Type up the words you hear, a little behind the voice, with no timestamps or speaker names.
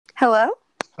Hello?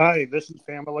 Hi, this is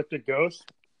Fam Electric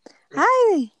Ghost.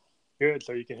 Hi. Good,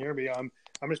 so you can hear me. I'm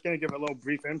just going to give a little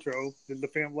brief intro. This is the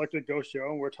Fam Electric Ghost Show,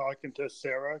 and we're talking to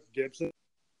Sarah Gibson.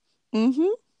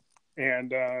 Mm-hmm.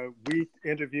 And we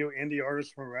interview indie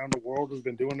artists from around the world. We've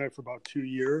been doing it for about 2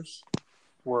 years.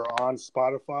 We're on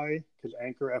Spotify because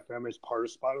Anchor FM is part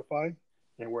of Spotify,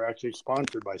 and we're actually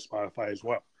sponsored by Spotify as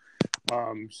well.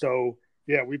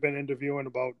 Yeah, we've been interviewing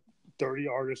about 30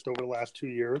 artists over the last 2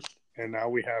 years, and now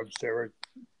we have Sarah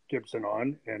Gibson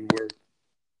on, and we're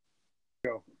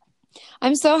go.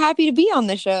 I'm so happy to be on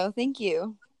the show. Thank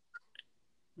you.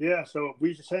 Yeah, so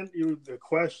we sent you the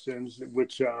questions,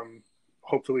 which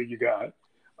hopefully you got.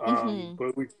 Mm-hmm.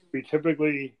 But we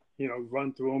typically,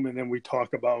 run through them and then we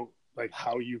talk about like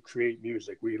how you create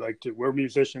music. We're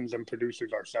musicians and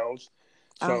producers ourselves,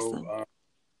 so Awesome.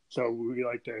 so we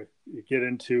like to get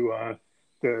into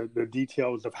the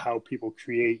details of how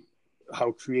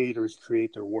how creators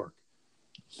create their work.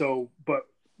 But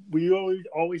we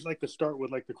always like to start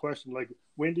with like the question, like,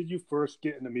 when did you first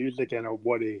get into music and at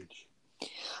what age?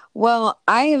 Well,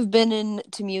 I have been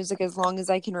into music as long as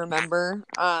I can remember.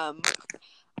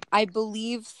 I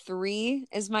believe 3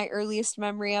 is my earliest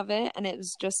memory of it, and it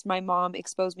was just my mom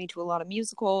exposed me to a lot of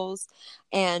musicals,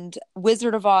 and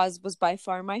Wizard of Oz was by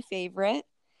far my favorite.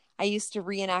 I used to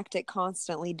reenact it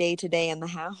constantly, day to day in the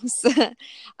house.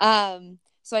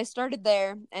 So I started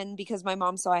there, and because my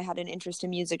mom saw I had an interest in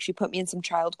music, she put me in some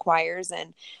child choirs,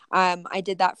 and I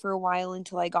did that for a while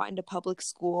until I got into public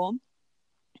school,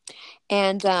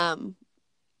 and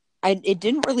it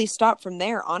didn't really stop from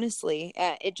there. Honestly,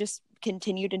 it just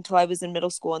continued until I was in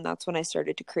middle school, and that's when I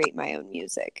started to create my own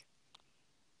music.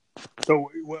 So,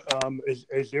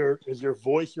 is your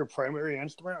voice your primary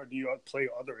instrument, or do you play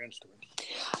other instruments?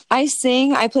 I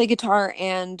sing, I play guitar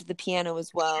and the piano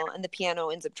as well, and the piano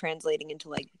ends up translating into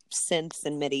like synths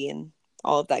and MIDI and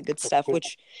all of that good stuff, Cool.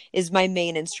 which is my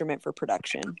main instrument for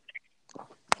production.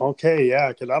 Okay, yeah,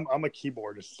 because I'm a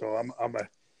keyboardist, so I'm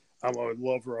a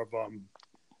lover of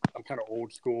I'm kind of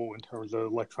old school in terms of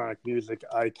electronic music.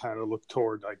 I kind of look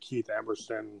toward like Keith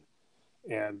Emerson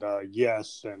and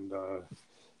Yes, and the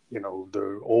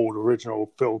old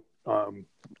original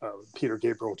Peter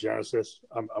Gabriel Genesis.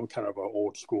 I'm kind of an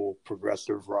old school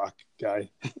progressive rock guy.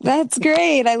 That's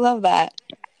great. I love that.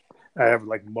 I have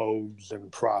like Modes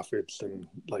and Prophets and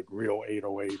like real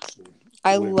 808s and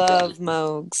I Lynn love Dunn.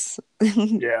 Moogs.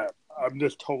 Yeah, I'm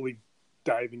just totally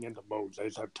diving into modes. I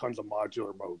just have tons of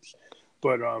modular modes.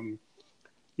 But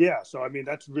yeah, so I mean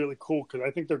that's really cool because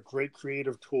I think they're great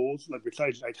creative tools. Like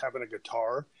besides like having a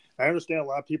guitar, I understand a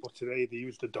lot of people today they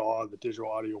use the DAW, the digital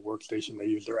audio workstation. They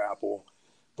use their Apple,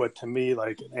 but to me,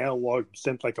 like an analog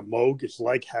synth like a Moog, it's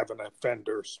like having a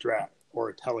Fender Strat or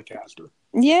a Telecaster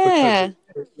because Yeah.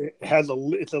 it has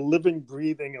it's a living,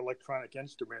 breathing electronic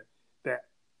instrument that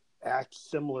acts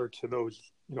similar to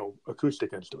those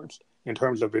acoustic instruments in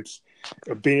terms of its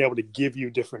being able to give you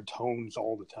different tones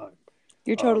all the time.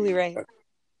 You're totally right.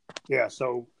 Yeah,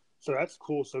 so that's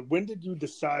cool. So when did you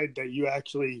decide that you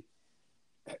actually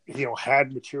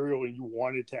had material and you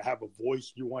wanted to have a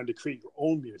voice, you wanted to create your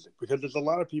own music? Because there's a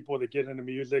lot of people that get into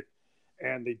music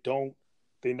and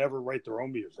they never write their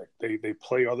own music. They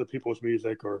play other people's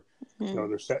music, or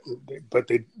they're set,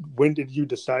 but when did you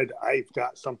decide I've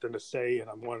got something to say and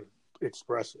I want to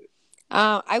express it?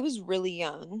 I was really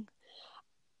young.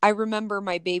 I remember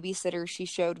my babysitter, she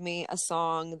showed me a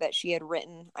song that she had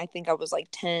written. I think I was like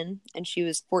 10 and she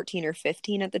was 14 or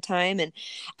 15 at the time. And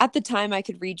at the time I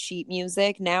could read sheet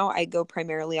music. Now I go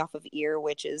primarily off of ear,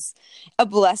 which is a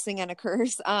blessing and a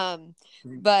curse.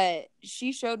 But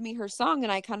she showed me her song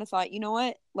and I kind of thought, you know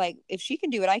what? Like if she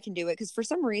can do it, I can do it. Cause for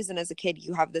some reason as a kid,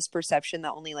 you have this perception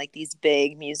that only like these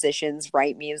big musicians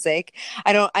write music.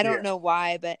 I don't Yeah. know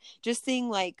why, but just seeing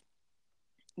like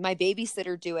my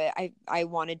babysitter do it, I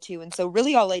wanted to. And so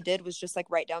really all I did was just like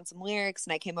write down some lyrics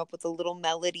and I came up with a little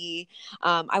melody.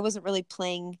 I wasn't really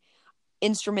playing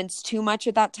instruments too much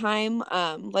at that time.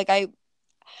 Like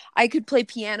I could play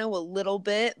piano a little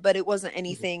bit, but it wasn't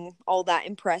anything all that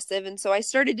impressive. And so I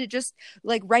started to just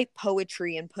like write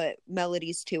poetry and put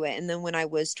melodies to it. And then when I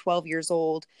was 12 years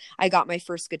old, I got my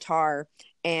first guitar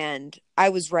and I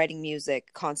was writing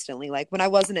music constantly. Like when I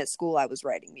wasn't at school, I was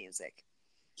writing music.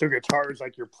 So guitar is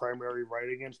like your primary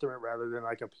writing instrument rather than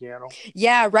like a piano?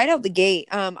 Yeah, right out the gate.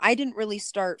 I didn't really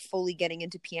start fully getting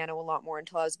into piano a lot more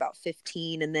until I was about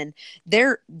 15, and then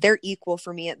they're equal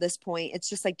for me at this point. It's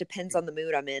just like depends on the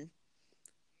mood I'm in.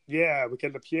 Yeah,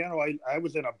 because the piano, I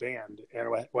was in a band, and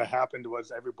what happened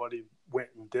was everybody went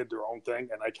and did their own thing,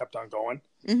 and I kept on going.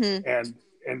 Mm-hmm.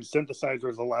 And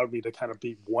synthesizers allowed me to kind of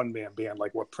be one man band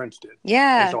like what Prince did. And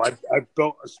Yeah. so I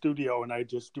built a studio, and I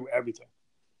just do everything.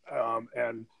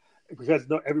 And because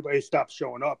everybody stopped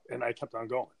showing up, and I kept on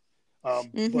going. But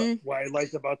Mm-hmm. what I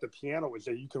liked about the piano is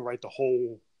that you can write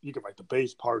the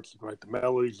bass parts, you can write the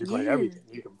melodies, you can write Yeah. everything.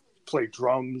 You can play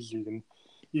drums, you can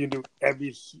do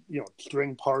every,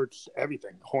 string parts,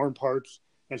 everything, horn parts.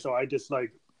 And so I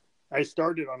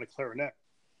started on a clarinet,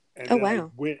 and Oh then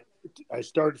wow. I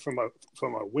started from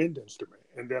a wind instrument,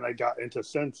 and then I got into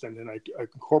synths, and then I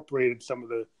incorporated some of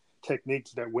the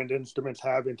techniques that wind instruments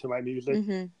have into my music,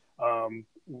 Mm-hmm.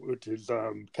 which is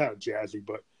kind of jazzy,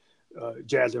 but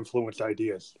jazz influenced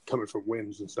ideas coming from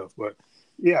winds and stuff. But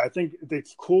yeah, I think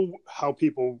it's cool how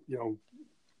people,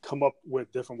 come up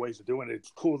with different ways of doing it.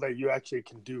 It's cool that you actually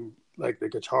can do like the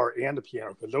guitar and the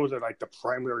piano, because those are like the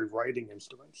primary writing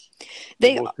instruments that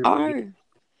They most people use. are.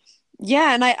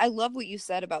 Yeah, and I love what you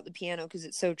said about the piano because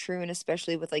it's so true, and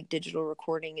especially with like digital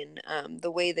recording and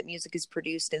the way that music is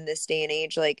produced in this day and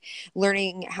age, like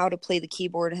learning how to play the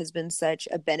keyboard has been such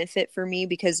a benefit for me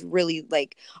because really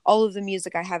like all of the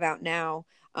music I have out now,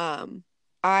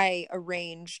 I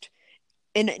arranged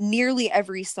in nearly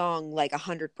every song like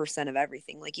 100% of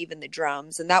everything, like even the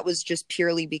drums, and that was just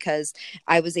purely because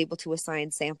I was able to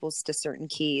assign samples to certain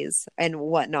keys and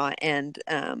whatnot, and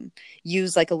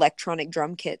use like electronic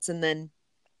drum kits. And then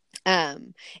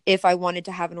if I wanted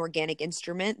to have an organic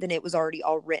instrument, then it was already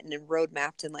all written and road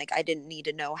mapped, and like I didn't need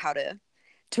to know how to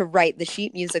write the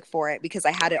sheet music for it because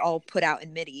I had it all put out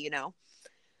in MIDI.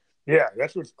 Yeah,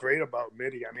 that's what's great about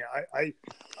MIDI. I mean,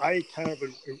 I kind of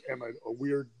am a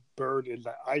weird bird in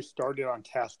that I started on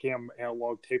Tascam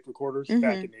analog tape recorders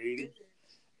back Mm-hmm. in the 80s.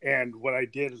 And what I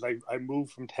did is I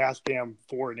moved from Tascam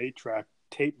 4 and 8-track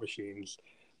tape machines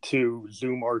to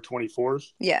Zoom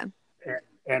R24s. Yeah.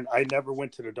 And I never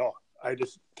went to the DAW. I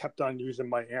just kept on using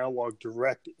my analog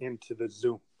direct into the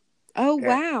Zoom. Oh And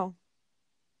wow.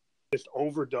 just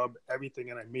overdub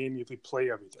everything, and I manually play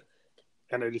everything.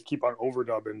 And I just keep on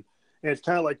overdubbing. And it's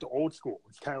kind of like the old school.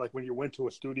 It's kind of like when you went to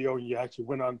a studio and you actually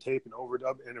went on tape and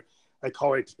overdub. And I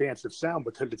call it expansive sound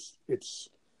because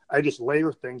I just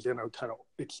layer things in a kind of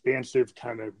expansive,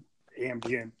 kind of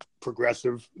ambient,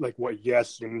 progressive, like what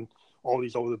Yes and all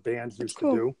these older bands That's used to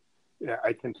cool. do. Yeah,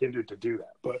 I continued to do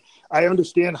that. But I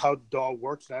understand how DAW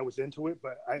works, and I was into it.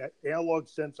 But analog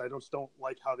synths, I just don't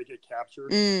like how they get captured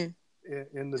Mm,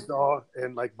 in the DAW.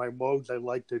 And like my modes, I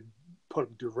like to put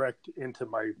them direct into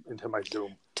my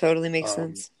Zoom. totally makes Um,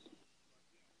 sense.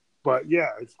 but yeah,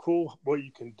 it's cool what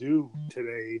you can do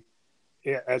today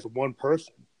as one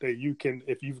person. That you can,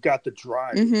 if you've got the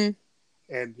drive,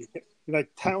 Mm-hmm. and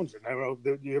like Townsend. I don't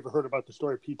know if you ever heard about the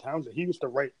story of Pete Townsend. He used to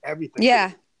write everything.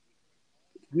 Yeah.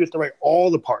 He used to write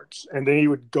all the parts, and then he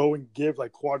would go and give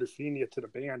like quadrophenia to the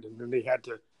band, and then they had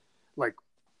to like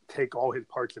take all his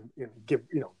parts and give.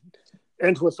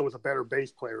 Entwistle was a better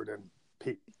bass player than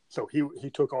Pete, so he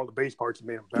took all the bass parts and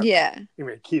made them better. Yeah. I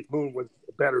mean, Keith Moon was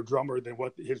a better drummer than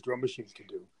what his drum machines could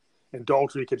do, and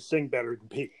Daltrey could sing better than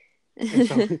Pete. And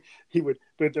so he would.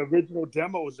 But the original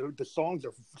demos, the songs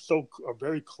are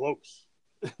very close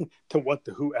to what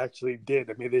the Who actually did.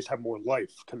 I mean, they just have more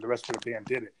life because the rest of the band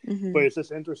did it. Mm-hmm. But it's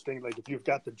just interesting. Like if you've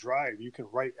got the drive, you can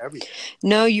write everything.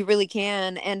 No, you really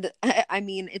can. And I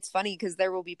mean, it's funny because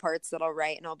there will be parts that I'll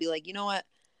write and I'll be like, you know what?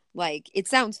 Like, it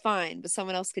sounds fine, but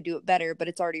someone else could do it better, but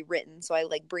it's already written. So I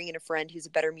like bring in a friend who's a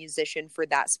better musician for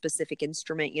that specific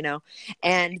instrument,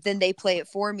 and then they play it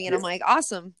for me. And I'm like,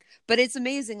 awesome. But it's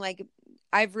amazing. Like,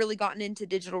 I've really gotten into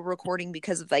digital recording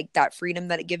because of like that freedom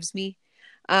that it gives me.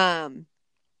 And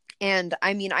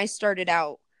I mean, I started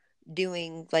out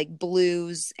doing like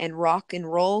blues and rock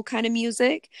and roll kind of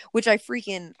music, which I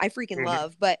freaking Mm-hmm.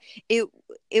 love, but it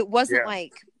wasn't Yeah.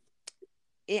 like,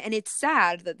 and it's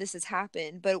sad that this has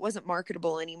happened, but it wasn't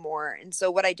marketable anymore. And so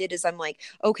what I did is I'm like,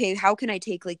 okay, how can I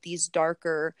take like these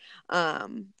darker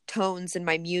tones in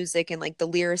my music and like the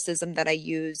lyricism that I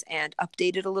use and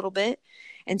update it a little bit.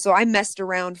 And so I messed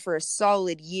around for a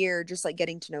solid year, just like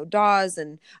getting to know DAWs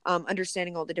and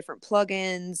understanding all the different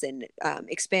plugins and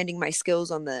expanding my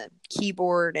skills on the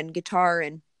keyboard and guitar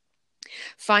and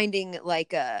finding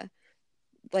like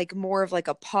more of like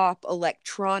a pop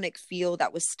electronic feel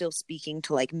that was still speaking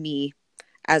to like me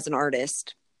as an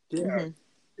artist. Yeah. Mm-hmm.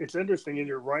 It's interesting. In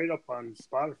your write-up on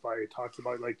Spotify, it talks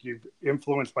about like you've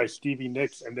influenced by Stevie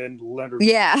Nicks and then Leonard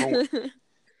Cohen.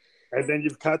 And then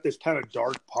you've got this kind of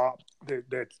dark pop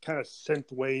that's kind of synth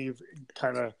wave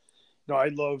kind of. I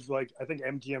love, like, I think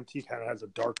MGMT kind of has a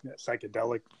dark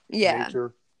psychedelic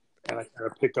nature, and I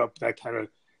kind of pick up that kind of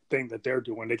thing that they're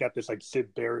doing. They got this like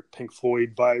Sid Barrett, Pink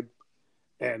Floyd vibe,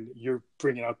 and you're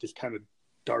bringing out this kind of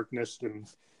darkness. And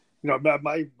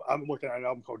I'm looking at an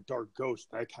album called Dark Ghost,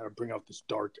 and I kind of bring out this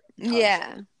dark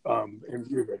concept.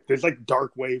 And there's like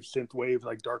dark wave, synth wave.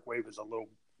 Like dark wave is a little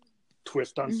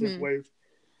twist on synth wave,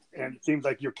 and it seems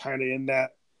like you're kind of in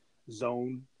that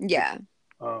zone.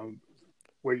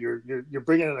 Where you're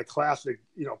bringing in a classic,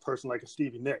 person like a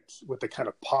Stevie Nicks with the kind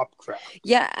of pop crap.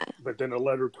 But then a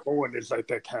Leonard Cohen is like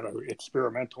that kind of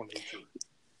experimental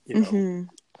nature,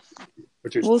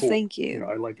 which is cool. Thank you.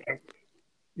 I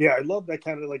love that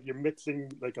kind of like you're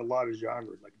mixing like a lot of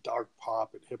genres, like dark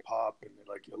pop and hip hop and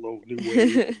like a little new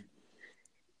wave,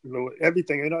 and,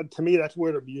 everything. To me, that's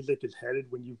where the music is headed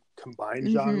when you combine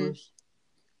genres.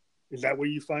 Is that what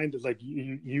you find? Is like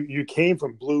you came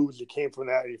from blues, you came from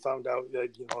that, and you found out that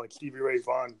like Stevie Ray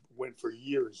Vaughan went for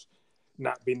years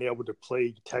not being able to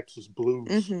play Texas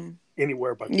blues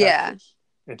anywhere but Texas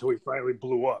until he finally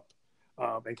blew up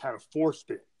and kind of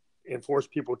forced it and forced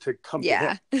people to come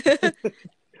to him.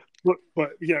 But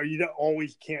you don't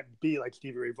always can't be like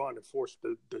Stevie Ray Vaughan to force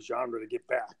the genre to get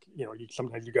back.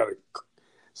 Sometimes you got to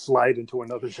slide into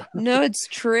another genre. No, it's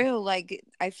true. Like,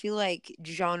 I feel like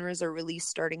genres are really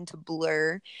starting to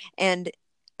blur, and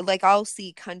like I'll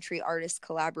see country artists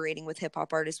collaborating with hip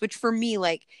hop artists, which for me,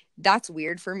 like, that's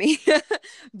weird for me.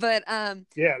 But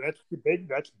that's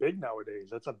big nowadays.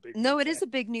 That's a big it is a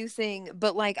big new thing.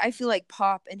 But like I feel like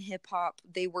pop and hip hop,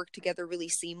 they work together really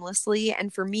seamlessly.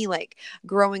 And for me, like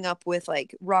growing up with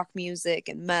like rock music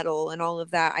and metal and all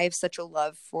of that, I have such a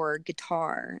love for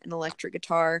guitar and electric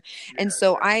guitar. And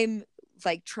so I'm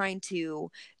like trying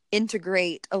to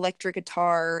integrate electric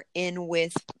guitar in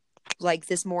with like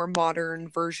this more modern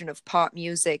version of pop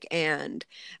music and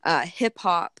hip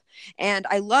hop. And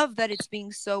I love that it's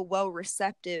being so well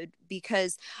received,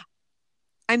 because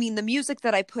I mean, the music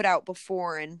that I put out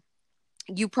before, and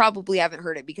you probably haven't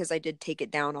heard it because I did take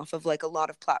it down off of like a lot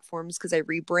of platforms because I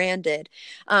rebranded.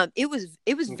 It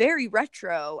was very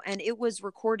retro, and it was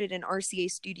recorded in RCA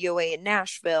Studio A in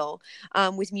Nashville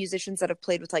with musicians that have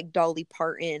played with like Dolly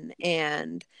Parton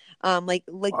and like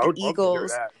the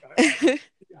Eagles.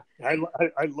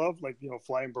 I love like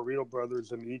Flying Burrito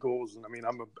Brothers and Eagles, and I mean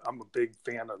I'm a big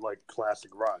fan of like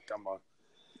classic rock.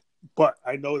 But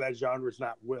I know that genre is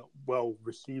not well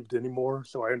received anymore,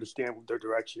 so I understand the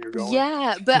direction you're going.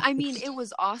 Yeah, but I mean, it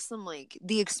was awesome. Like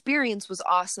the experience was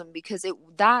awesome because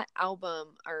that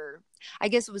album, or I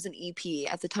guess it was an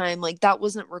EP at the time, like that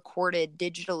wasn't recorded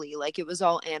digitally. Like it was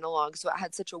all analog, so it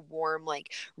had such a warm,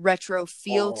 like retro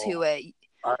feel to it.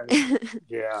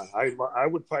 I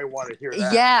would probably want to hear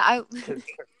that. Yeah,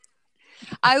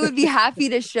 I would be happy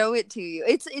to show it to you.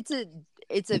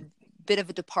 It's a bit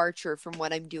of a departure from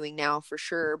what I'm doing now for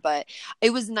sure, but it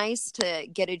was nice to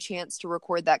get a chance to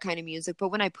record that kind of music. But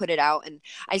when I put it out and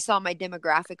I saw my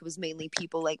demographic was mainly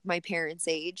people like my parents'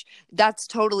 age, that's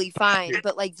totally fine.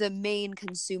 But like the main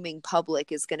consuming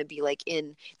public is going to be like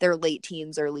in their late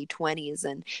teens, early 20s,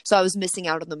 and so I was missing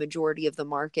out on the majority of the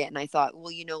market. And I thought,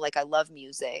 well, like I love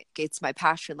music, it's my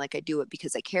passion, like I do it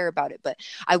because I care about it, but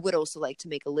I would also like to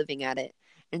make a living at it,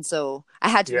 and so I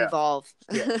had to evolve.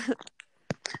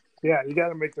 Yeah, you got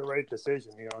to make the right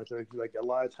decision. It's like a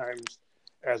lot of times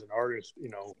as an artist,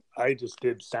 I just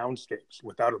did soundscapes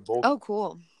without a vocal. Oh,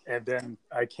 cool. And then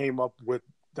I came up with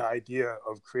the idea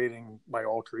of creating my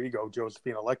alter ego,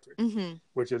 Josephine Electric,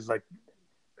 which is like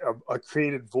a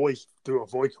created voice through a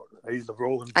vocoder. I use the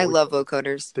Roland. I love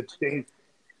vocoders. To change,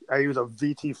 I use a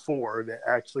VT4 that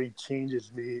actually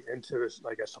changes me into this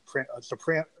like a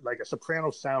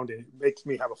soprano sound, and it makes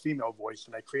me have a female voice.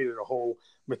 And I created a whole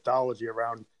mythology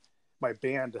around my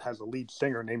band that has a lead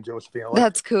singer named Josephine Electric.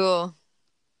 That's cool.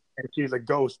 And she's a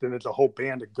ghost, and it's a whole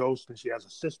band of ghosts, and she has a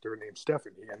sister named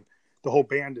Stephanie, and the whole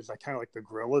band is like kind of like the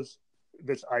Gorillaz,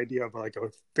 this idea of like a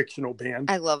fictional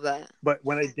band. I love that. But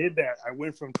when I did that, I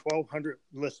went from 1,200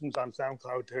 listens on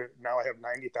SoundCloud to now I have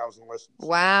 90,000 listens.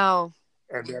 Wow.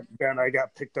 And then I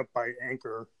got picked up by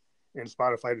Anchor and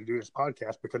Spotify to do this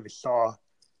podcast because they saw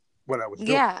what I was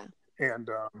doing. Yeah. And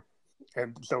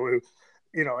so it,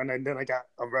 and then I got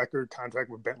a record contract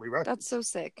with Bentley Records. That's so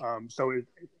sick. So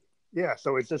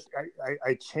it's just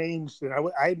I changed, and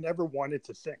I never wanted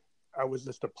to sing. I was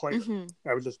just a player.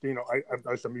 I was just I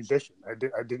was a musician.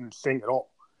 I didn't sing at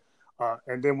all.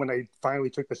 And then when I finally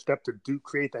took the step to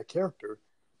create that character,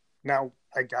 now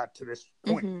I got to this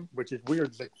point, which is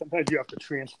weird. Like sometimes you have to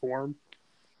transform,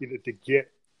 to get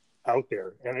out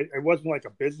there. And it wasn't like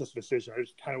a business decision. I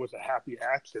just kind of was a happy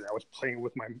accident. I was playing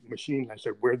with my machine. And I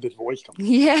said, where'd this voice come from?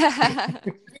 Yeah.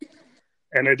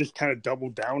 And I just kind of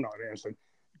doubled down on it. And said,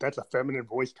 that's a feminine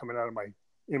voice coming out of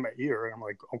in my ear. And I'm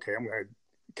like, okay, I'm going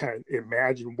kind of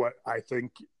imagine what I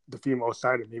think the female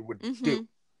side of me would Mm-hmm. do,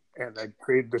 and I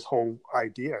created this whole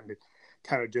idea, and it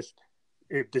kind of just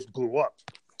blew up,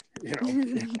 you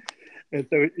know. And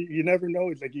so you never know.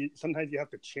 It's like sometimes you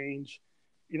have to change.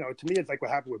 You know, to me, it's like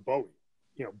what happened with Bowie.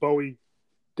 You know, Bowie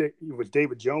was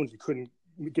David Jones. He couldn't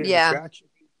get any Yeah. traction.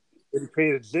 When he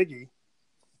created Ziggy,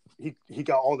 he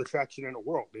got all the traction in the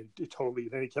world. It totally.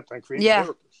 Then he kept on creating Yeah.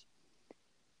 characters.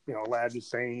 You know, Aladdin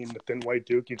Sane, the Thin White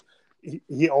Duke.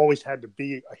 He always had to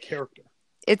be a character.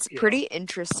 It's You pretty know?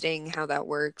 interesting how that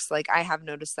works. Like I have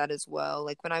noticed that as well.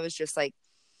 Like when I was just like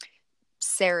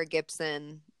Sarah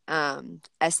Gibson, Sarah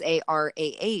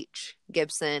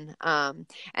Gibson, and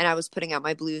I was putting out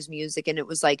my blues music, and it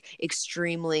was like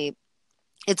extremely,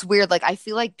 it's weird. Like I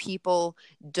feel like people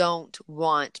don't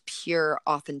want pure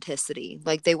authenticity.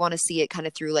 Like they want to see it kind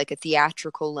of through like a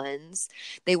theatrical lens.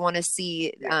 They want to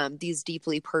see these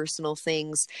deeply personal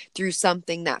things through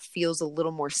something that feels a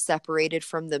little more separated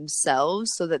from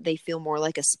themselves, so that they feel more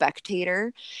like a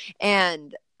spectator.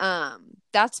 And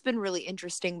that's been really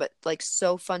interesting, but like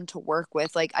so fun to work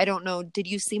with. Like I don't know, did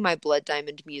you see my Blood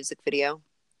Diamond music video?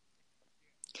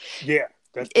 Yeah,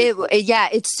 that's pretty cool. Yeah,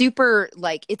 it's super,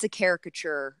 like it's a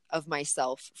caricature of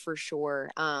myself for sure,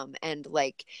 and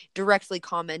like directly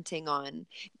commenting on,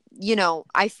 you know,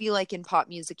 I feel like in pop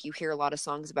music you hear a lot of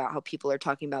songs about how people are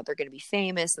talking about they're going to be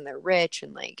famous and they're rich,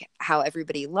 and like how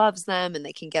everybody loves them and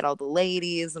they can get all the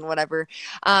ladies and whatever.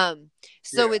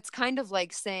 So Yeah, it's kind of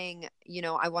like saying, you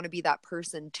know, I want to be that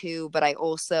person too, but I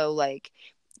also like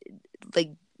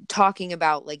talking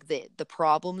about like the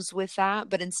problems with that,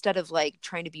 but instead of like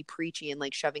trying to be preachy and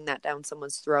like shoving that down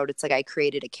someone's throat, it's like I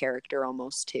created a character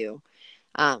almost too,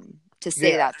 to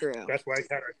say yeah. that through. That's why I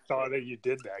kind of saw that you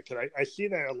did that, because I see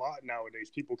that a lot nowadays.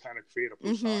 People kind of create a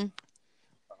persona. Mm-hmm.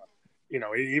 You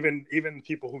know, even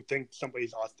people who think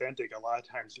somebody's authentic, a lot of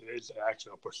times it is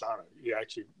actually a persona. You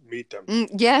actually meet them.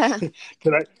 Yeah.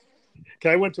 Can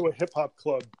I went to a hip hop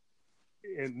club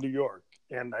in New York,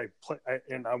 and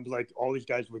and I'm like all these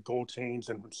guys with gold chains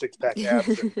and 6-pack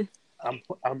abs,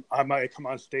 and I might come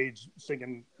on stage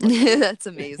singing underneath, That's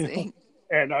amazing.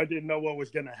 and I didn't know what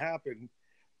was going to happen.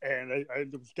 And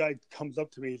this guy comes up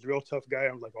to me. He's a real tough guy.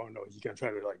 I'm like, oh no, he's gonna try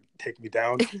to like take me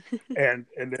down. And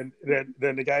then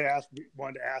the guy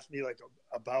wanted to ask me like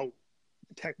about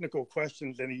technical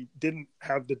questions, and he didn't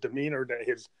have the demeanor that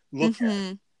his look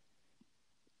had.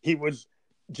 He was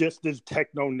just as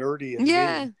techno nerdy as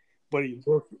me, but he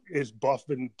looked is buff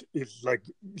and is like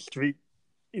street,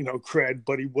 you know, cred,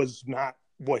 but he was not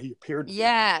what he appeared to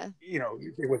be. You know,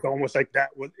 it was almost like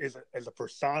that was as a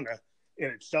persona in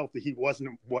itself, that he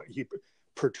wasn't what he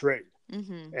portrayed.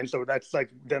 And so that's like,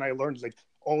 then I learned like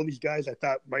all these guys I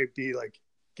thought might be like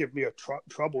give me a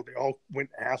trouble, they all went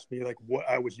and asked me like what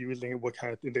I was using and what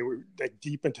kind of thing. They were like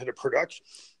deep into the production,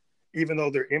 even though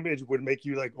their image would make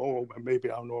you like, oh, maybe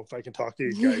I don't know if I can talk to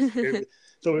these guys.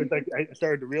 So it's like I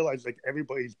started to realize like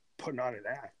everybody's putting on an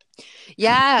act.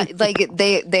 Yeah, like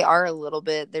they are a little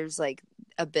bit. There's like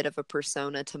a bit of a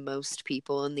persona to most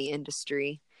people in the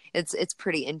industry. It's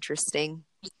pretty interesting.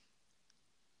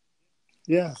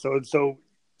 Yeah. So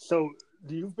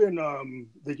you've been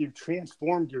that you've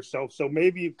transformed yourself. So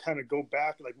maybe you kind of go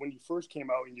back like when you first came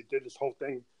out and you did this whole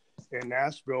thing in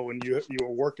Nashville, and you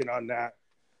were working on that.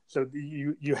 So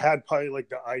you had probably like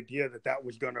the idea that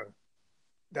was gonna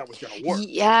work.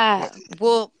 Yeah.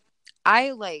 Well,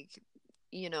 I like,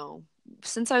 you know,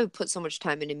 since I put so much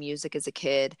time into music as a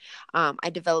kid, I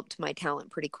developed my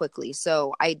talent pretty quickly.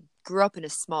 So I grew up in a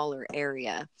smaller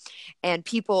area, and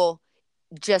people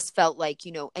just felt like,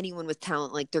 you know, anyone with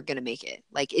talent, like they're gonna make it,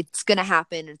 like it's gonna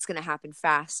happen, it's gonna happen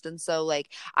fast. And so like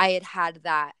I had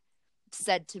that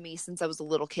said to me since I was a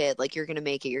little kid, like you're gonna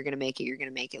make it, you're gonna make it, you're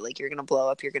gonna make it, like you're gonna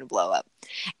blow up, you're gonna blow up.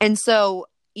 And so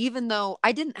even though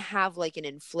I didn't have like an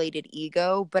inflated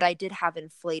ego, but I did have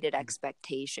inflated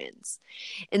expectations.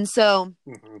 And so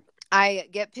I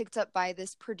get picked up by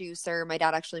this producer. My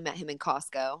dad actually met him in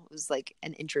Costco. It was like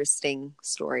an interesting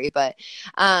story, but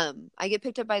I get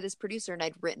picked up by this producer, and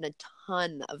I'd written a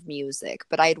ton of music,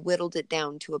 but I had whittled it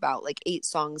down to about like 8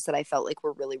 songs that I felt like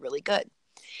were really, really good.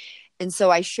 And so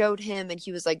I showed him, and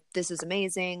he was like, this is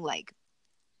amazing. Like,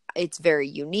 it's very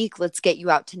unique. Let's get you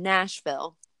out to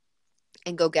Nashville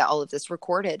and go get all of this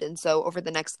recorded. And so over the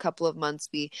next couple of months,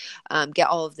 we get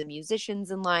all of the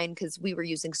musicians in line, because we were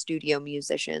using studio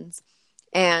musicians,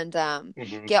 and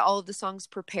get all of the songs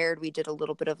prepared. We did a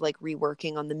little bit of like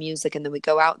reworking on the music, and then we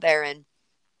go out there. And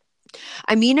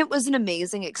I mean, it was an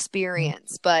amazing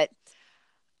experience, but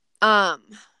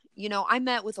I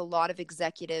met with a lot of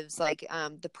executives, like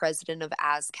the president of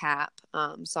ASCAP,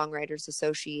 Songwriting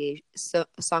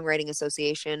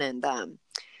Association, and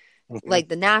like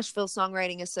the Nashville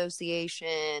Songwriting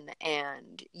Association,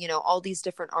 and all these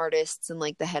different artists, and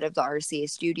like the head of the RCA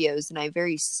Studios. And I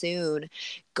very soon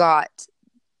got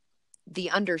the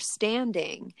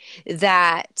understanding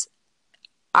that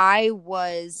I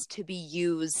was to be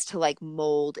used to like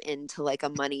mold into like a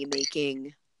money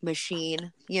making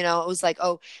machine. It was like,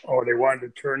 oh, they wanted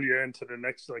to turn you into the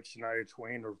next like Shania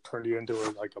Twain, or turn you into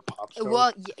like a pop star.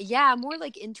 Well, yeah, more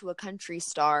like into a country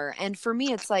star. And for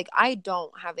me, it's like, I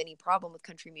don't have any problem with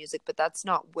country music, but that's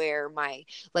not where my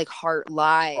like heart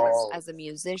lies as a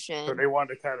musician. So they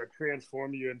wanted to kind of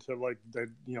transform you into like the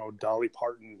Dolly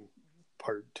Parton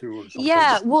part 2 or something.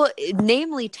 Yeah, well,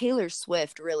 namely Taylor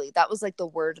Swift, really. That was like the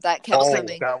word that kept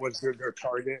coming. That was their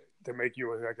target, to make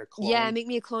you like a clone. Yeah, make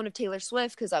me a clone of Taylor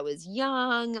Swift, because I was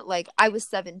young. Like, I was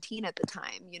 17 at the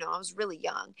time. I was really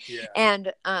young. Yeah.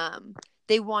 And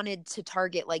they wanted to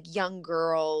target like young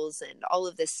girls and all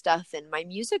of this stuff. And my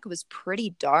music was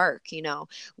pretty dark,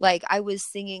 like I was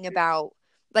singing about,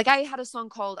 like, I had a song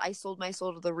called I Sold My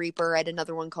Soul to the Reaper. I had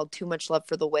another one called Too Much Love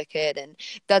for the Wicked. And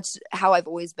that's how I've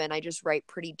always been. I just write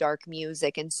pretty dark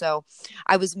music. And so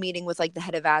I was meeting with like the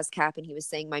head of ASCAP, and he was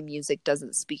saying my music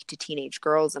doesn't speak to teenage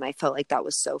girls. And I felt like that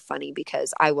was so funny,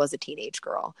 because I was a teenage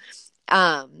girl.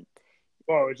 Well,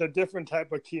 it's a different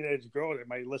type of teenage girl. They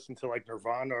might listen to like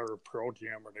Nirvana or Pearl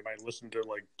Jam, or they might listen to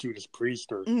like Judas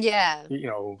Priest, or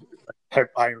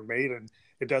Iron Maiden.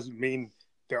 It doesn't mean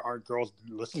there aren't girls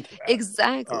who listen to that.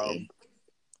 Exactly.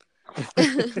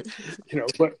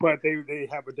 But they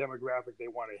have a demographic they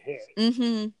want to hit.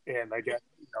 Mm-hmm. And I guess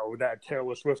that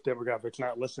Taylor Swift demographic's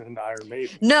not listening to Iron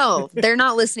Maiden. No, they're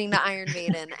not listening to Iron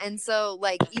Maiden. And so,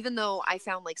 like, even though I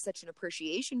found like such an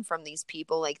appreciation from these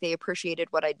people, like they appreciated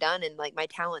what I'd done and like my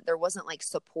talent, there wasn't like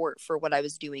support for what I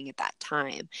was doing at that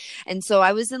time. And so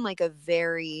I was in like a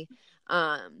very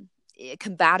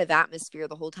combative atmosphere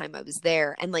the whole time I was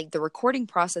there. And like the recording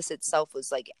process itself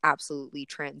was like absolutely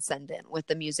transcendent with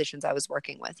the musicians I was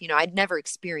working with. I'd never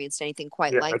experienced anything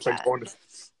quite like that.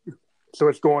 So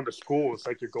it's going to school. It's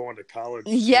like you're going to college.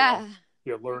 Yeah.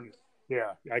 You're learning.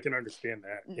 Yeah, I can understand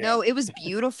that. Yeah. No, it was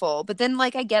beautiful. But then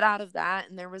like I get out of that,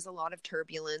 and there was a lot of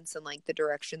turbulence in like the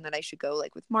direction that I should go,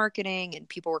 like with marketing, and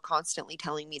people were constantly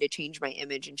telling me to change my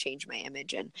image.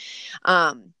 And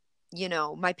my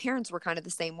parents were kind of the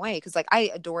same way, because like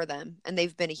I adore them and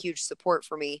they've been a huge support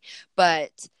for me,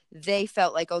 but they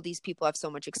felt like, oh, these people have so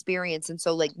much experience. And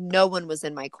so like no one was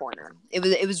in my corner.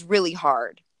 It was really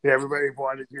hard. Yeah, everybody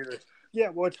wanted you to.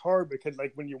 Yeah, well, it's hard because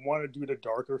like when you want to do the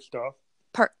darker stuff,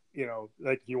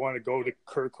 like if you want to go the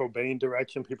Kurt Cobain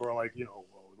direction, people are like, well,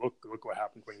 look what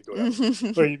happens when you do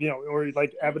that. Or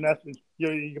like Evanescence,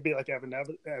 you could be like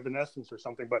Evanescence or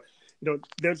something. But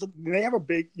they have a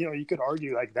big, you could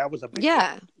argue like that was a big,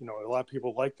 a lot of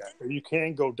people like that. So you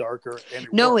can go darker, and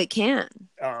it can.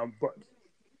 But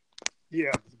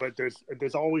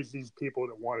there's always these people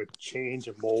that want to change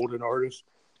and mold an artist.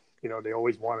 They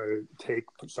always want to take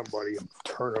somebody and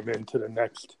turn them into the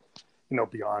next,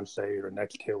 Beyonce or the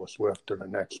next Taylor Swift or the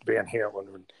next Van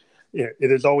Halen. It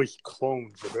is always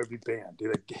clones of every band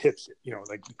that hits it.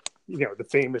 The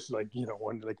famous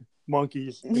one like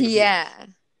Monkees. Yeah.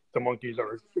 The Monkees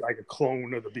are like a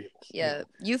clone of the Beatles. Yeah,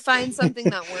 you find something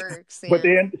that works. Yeah. But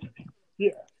then,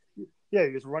 you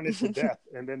just run it to death,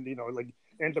 and then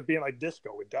ends up being like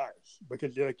disco. It dies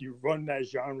because you run that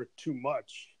genre too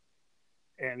much.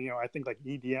 And, I think like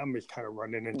EDM is kind of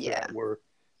running into that, where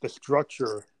the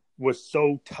structure was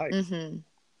so tight, and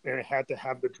it had to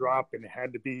have the drop, and it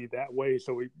had to be that way.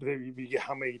 So we get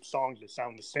how many songs that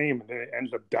sound the same, and then it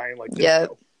ends up dying like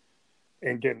disco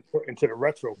and getting put into the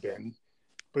retro bin.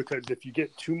 Because if you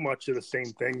get too much of the same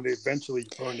thing, they eventually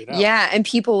burn it out. Yeah, and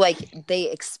people like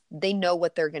they know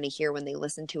what they're going to hear when they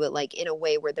listen to it, like in a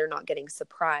way where they're not getting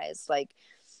surprised. Like,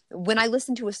 when I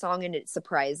listen to a song and it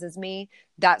surprises me,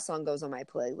 that song goes on my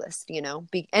playlist,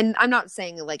 and I'm not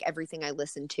saying like everything I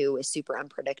listen to is super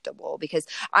unpredictable, because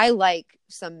I like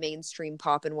some mainstream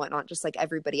pop and whatnot, just like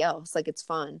everybody else. Like, it's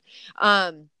fun.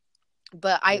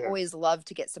 But I always love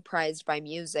to get surprised by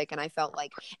music. And I felt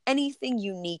like anything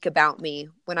unique about me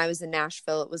when I was in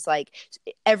Nashville, it was like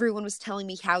everyone was telling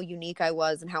me how unique I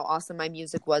was and how awesome my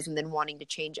music was, and then wanting to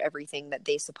change everything that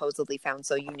they supposedly found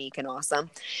so unique and awesome.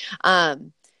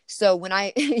 So when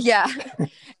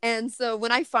and so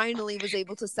when I finally was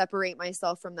able to separate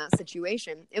myself from that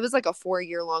situation, it was like a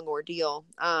 4-year long ordeal,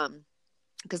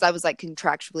 because I was like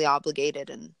contractually obligated,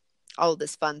 and all of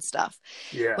this fun stuff.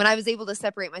 Yeah. When I was able to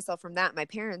separate myself from that, my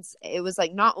parents, it was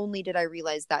like, not only did I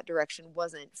realize that direction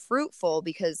wasn't fruitful,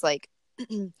 because like,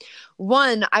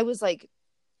 one, I was like,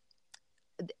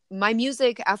 my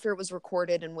music after it was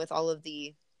recorded and with all of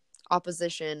the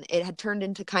opposition, it had turned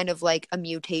into kind of like a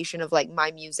mutation of like my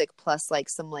music plus like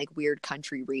some like weird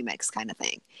country remix kind of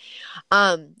thing.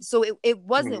 So it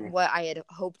wasn't Mhm. what I had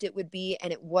hoped it would be,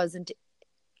 and it wasn't,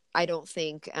 I don't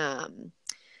think,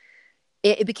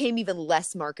 it became even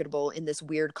less marketable in this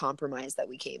weird compromise that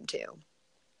we came to.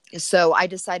 So I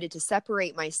decided to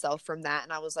separate myself from that,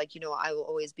 and I was like, I will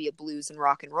always be a blues and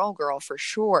rock and roll girl for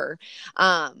sure,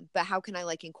 but how can I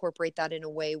like incorporate that in a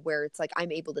way where it's like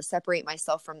I'm able to separate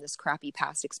myself from this crappy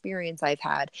past experience I've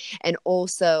had, and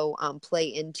also play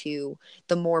into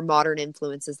the more modern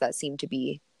influences that seem to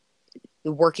be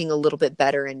working a little bit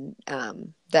better, and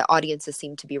that audiences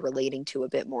seem to be relating to a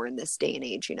bit more in this day and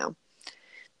age.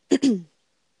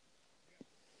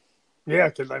 Yeah,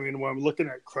 because I mean, when I'm looking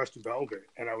at Crushed Velvet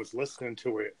and I was listening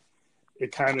to it,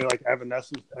 it kind of like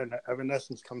Evanescence, and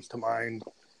Evanescence comes to mind,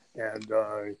 and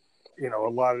a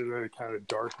lot of the kind of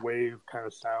dark wave kind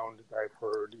of sound that I've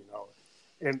heard,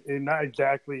 and not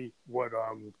exactly what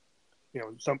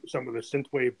some of the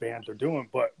synthwave bands are doing,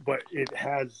 but it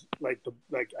has like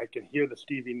I can hear the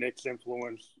Stevie Nicks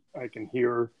influence, I can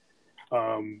hear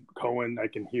Cohen, I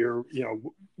can hear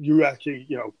you actually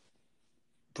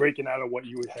breaking out of what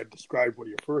you had described what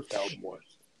your first album was.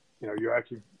 You're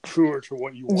actually truer to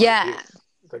what you want to do. Yeah.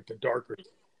 Like the darker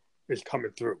is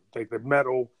coming through. Like the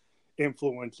metal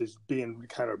influence is being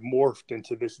kind of morphed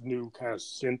into this new kind of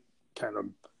synth kind of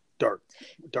dark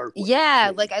wave. Yeah,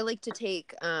 Maybe. like I like to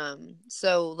take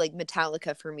so like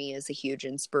Metallica for me is a huge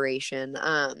inspiration.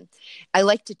 I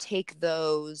like to take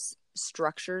those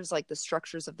structures, like the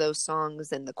structures of those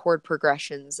songs and the chord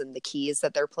progressions and the keys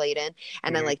that they're played in,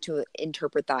 and I Mm-hmm. like to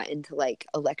interpret that into like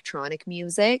electronic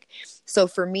music. So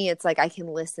for me it's like I can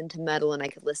listen to metal and I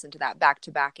could listen to that back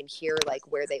to back and hear like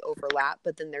where they overlap,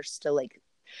 but then they're still like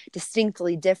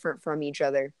distinctly different from each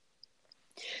other.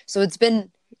 So it's been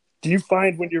Do you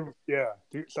find when you're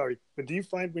but do you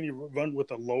find when you run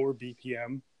with a lower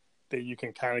BPM that you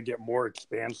can kind of get more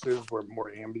expansive or more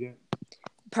ambient?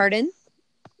 Pardon?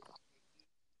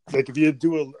 Like if you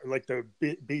do like the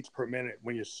beats per minute,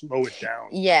 when you slow it down,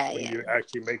 Yeah, when yeah. you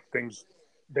actually make things,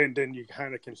 then you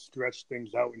kind of can stretch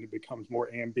things out and it becomes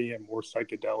more ambient, more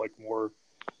psychedelic, more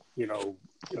you know,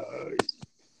 uh,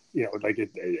 like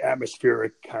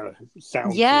atmospheric kind of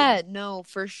sound to it. Yeah, no,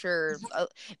 for sure.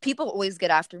 People always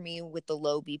get after me with the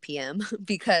low BPM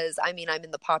because I mean, I'm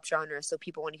in the pop genre, so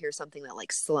people want to hear something that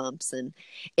like slumps and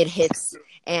it hits,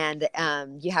 and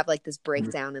you have like this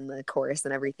breakdown in the chorus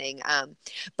and everything.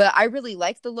 But I really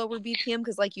like the lower BPM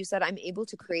because like you said, I'm able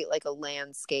to create like a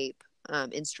landscape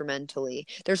instrumentally.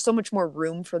 There's so much more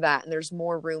room for that, and there's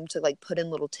more room to like put in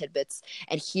little tidbits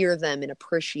and hear them and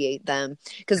appreciate them,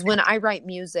 because when I write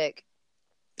music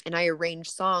and I arrange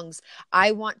songs,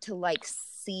 I want to like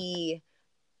see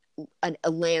a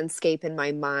landscape in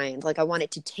my mind. Like I want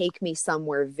it to take me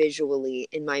somewhere visually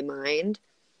in my mind.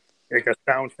 Like a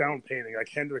sound painting. Like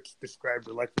Hendrix described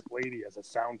Electric Lady as a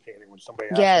sound painting when somebody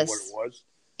asked him what it Yes. was.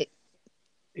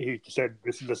 He said,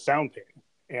 "This is a sound painting,"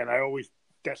 and I always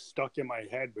that stuck in my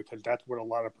head because that's what a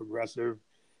lot of progressive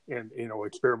and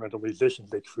experimental musicians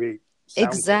they create sound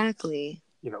paintings. Exactly.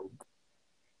 You know,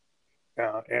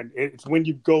 and it's when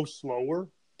you go slower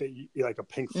that you like a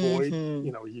Pink Floyd.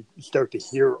 Mm-hmm. You start to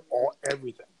hear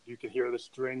everything. You can hear the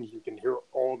strings. You can hear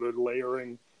all the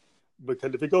layering.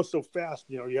 Because if it goes so fast,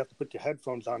 you have to put your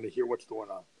headphones on to hear what's going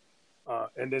on.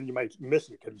 And then you might miss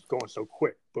it because it's going so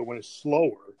quick. But when it's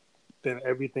slower, then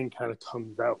everything kind of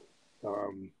comes out,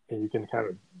 and you can kind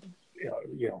of,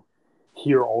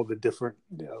 hear all the different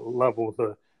levels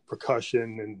of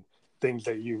percussion and things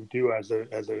that you do as a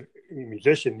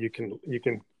musician. You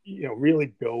can really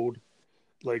build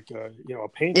like a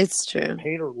It's true.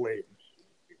 painter layers,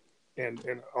 and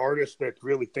an artist that's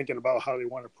really thinking about how they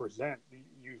want to present.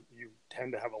 You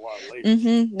tend to have a lot of layers.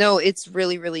 Mm-hmm. No, it's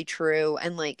really, really true.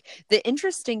 And like the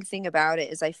interesting thing about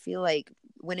it is I feel like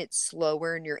when it's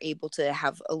slower and you're able to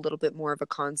have a little bit more of a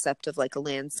concept of like a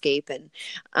landscape and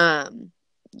um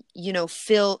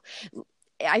fill,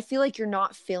 I feel like you're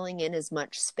not filling in as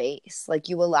much space. Like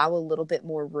you allow a little bit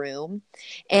more room.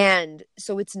 And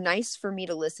so it's nice for me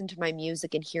to listen to my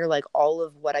music and hear like all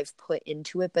of what I've put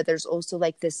into it, but there's also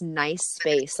like this nice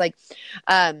space. Like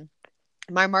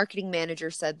my marketing manager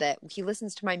said that he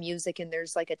listens to my music and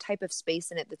there's like a type of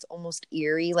space in it that's almost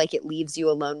eerie, like it leaves you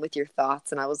alone with your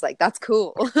thoughts. And I was like, that's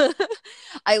cool.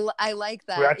 I like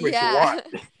Well, that. that's what you Yeah. want.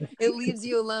 It leaves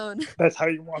you alone. That's how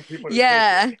you want people to take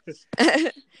Yeah.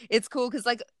 it. It's cool because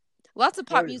like lots of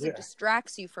pop Oh music yeah,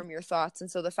 distracts you from your thoughts.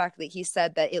 And so the fact that he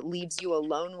said that it leaves you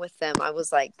alone with them, I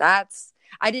was like, that's,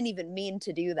 I didn't even mean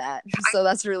to do that. So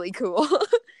that's really cool.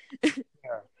 yeah.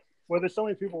 Well, there's so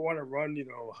many people who want to run,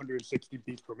 160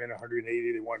 beats per minute,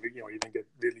 180. They want to, even get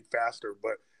really faster,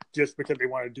 but just because they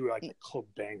want to do like a club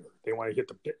banger, they want to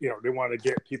hit they want to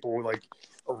get people like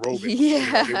aerobics.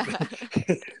 Yeah.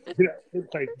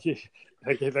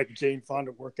 It's like Jane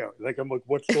Fonda workout. Like I'm like,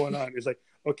 what's going on? It's like,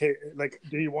 okay, like,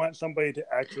 do you want somebody to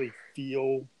actually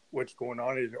feel what's going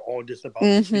on? Is it all just about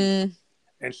the beat?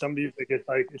 And some music, it's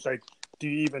like, do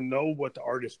you even know what the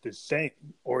artist is saying,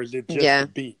 or is it just Yeah.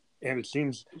 the beat? And it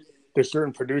seems there's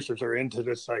certain producers are into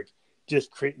this, like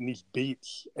just creating these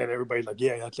beats, and everybody's like,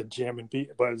 yeah, that's a jamming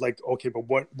beat. But it's like, okay, but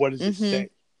what does it say?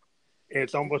 And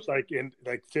it's almost like in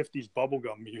like 50s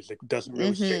bubblegum music doesn't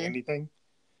really say anything,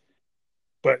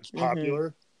 but it's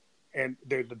popular, and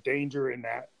there's a danger in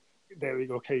that. They're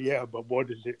like, okay, yeah, but what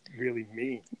does it really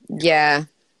mean? Yeah.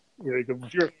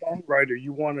 If you're a songwriter,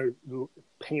 you want to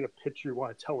paint a picture, you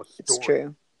want to tell a story. It's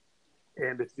true.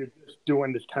 And if you're just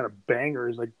doing this kind of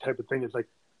bangers, like type of thing, it's like,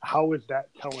 how is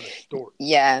that telling a story?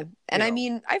 Yeah. And I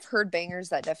mean, I've heard bangers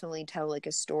that definitely tell like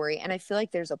a story, and I feel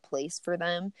like there's a place for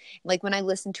them. Like when I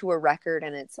listen to a record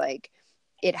and it's like,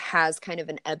 it has kind of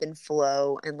an ebb and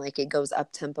flow, and like it goes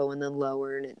up tempo and then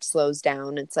lower and it slows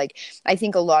down. It's like, I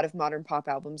think a lot of modern pop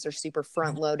albums are super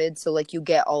front loaded. So like you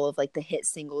get all of like the hit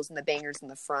singles and the bangers in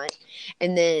the front.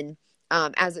 And then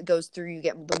as it goes through, you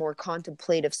get the more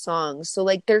contemplative songs. So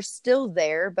like they're still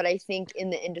there, but I think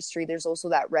in the industry, there's also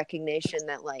that recognition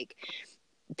that like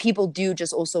people do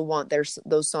just also want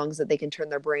those songs that they can turn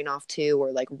their brain off to,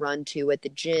 or like run to at the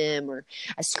gym, or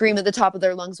scream at the top of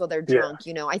their lungs while they're drunk.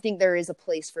 I think there is a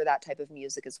place for that type of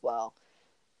music as well.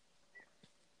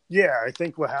 Yeah, I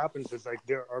think what happens is like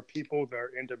there are people that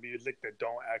are into music that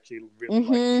don't actually really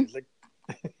like music.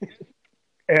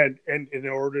 And in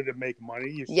order to make money,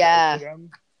 you sell to them.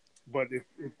 But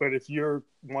if you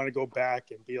want to go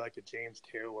back and be like a James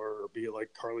Taylor, or be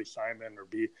like Carly Simon, or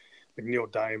be like Neil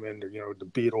Diamond, or the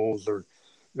Beatles or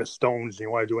the Stones, and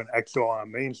you want to do an EXO on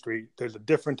Main Street, there's a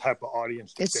different type of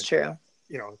audience. It's true.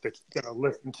 That's going to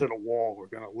listen to The Wall. We're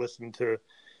going to listen to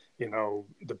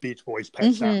the Beach Boys'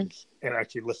 Pet Sounds, and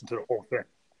actually listen to the whole thing.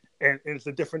 And it's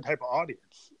a different type of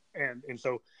audience. And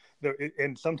so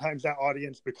and sometimes that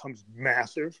audience becomes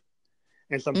massive,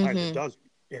 and sometimes it doesn't.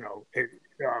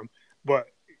 But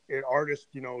an artist,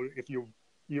 if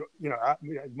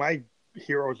my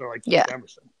heroes are like Keith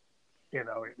Emerson.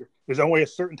 There's only a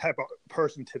certain type of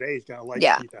person today is going to like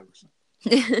Keith Emerson.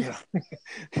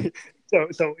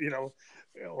 So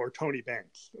or Tony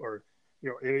Banks, or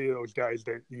any of those guys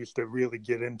that used to really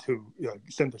get into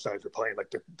synthesizer playing,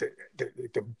 like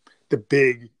the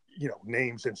big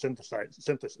names in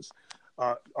synthesis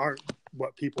aren't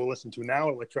what people listen to now.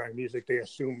 Electronic music, they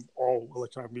assume all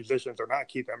electronic musicians are not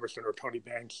Keith Emerson or Tony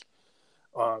Banks.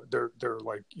 They're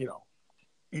like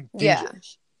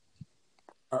DJs.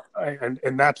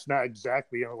 And that's not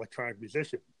exactly an electronic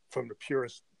musician from the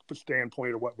purest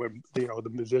standpoint of what the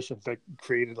musicians that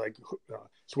created like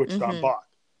switched on Bach.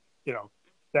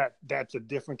 That's a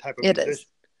different type of musician.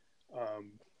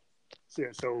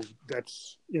 So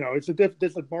that's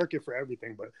there's a market for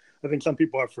everything, but I think some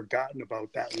people have forgotten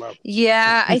about that level.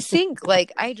 Yeah, I think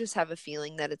like I just have a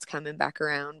feeling that it's coming back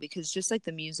around, because just like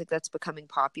the music that's becoming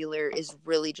popular is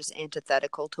really just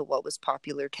antithetical to what was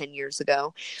popular 10 years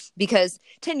ago. Because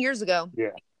 10 years ago,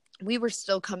 we were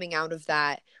still coming out of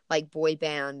that like boy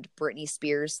band Britney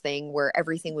Spears thing where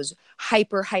everything was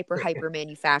hyper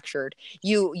manufactured.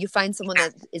 You find someone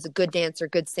that is a good dancer,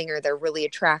 good singer, they're really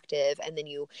attractive, and then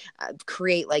you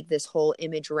create like this whole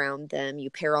image around them. You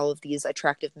pair all of these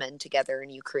attractive men together and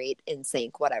you create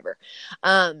NSYNC, whatever.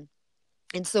 And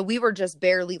so we were just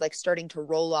barely like starting to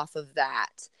roll off of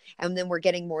that. And then we're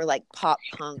getting more like pop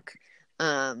punk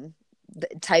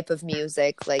type of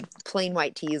music. Like Plain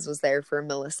White T's was there for a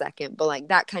millisecond, but like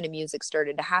that kind of music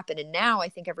started to happen. And now I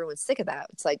think everyone's sick of that.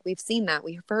 It's like, we've seen that,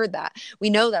 we've heard that, we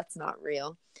know that's not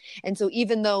real. And so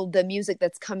even though the music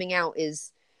that's coming out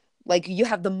is like, you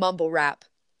have the mumble rap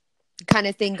kind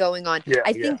of thing going on,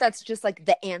 I think that's just like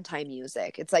the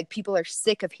anti-music. It's like people are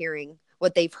sick of hearing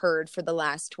what they've heard for the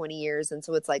last 20 years. And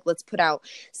so it's like, let's put out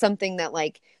something that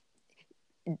like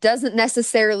doesn't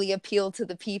necessarily appeal to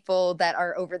the people that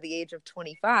are over the age of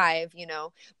 25,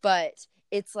 but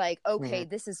it's like, okay,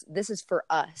 this is for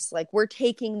us. Like, we're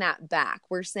taking that back.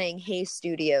 We're saying, hey,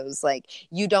 studios, like,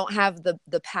 you don't have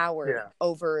the power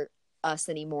over us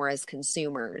anymore as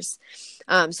consumers.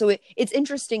 So it's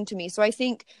interesting to me. So I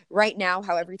think right now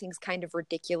how everything's kind of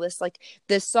ridiculous, like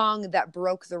the song that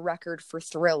broke the record for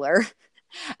Thriller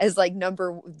as like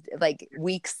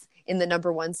weeks in the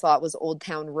number one slot was Old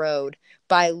Town Road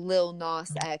by Lil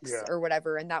Nas X or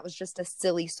whatever, and that was just a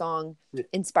silly song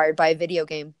inspired by a video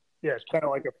game. Yeah, it's kind of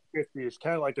like it's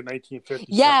kind of like a 1950s.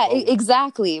 Yeah,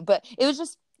 exactly. But it was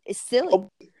just silly.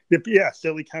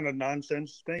 Silly kind of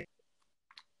nonsense thing.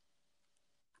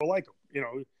 I like them, you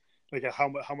know, like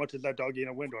how much is that doggy in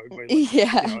a window? Like, you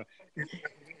know, it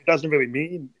doesn't really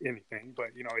mean anything, but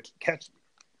you know, it's catchy.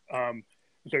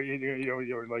 So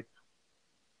you're like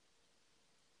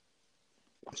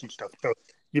catchy stuff. So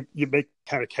you make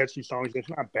kind of catchy songs. It's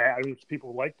not bad. I mean,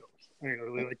 people like those. I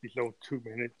mean, they like these little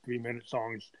 2-minute, 3-minute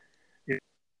songs.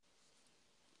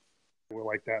 We're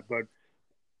like that, but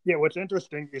yeah, what's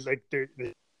interesting is like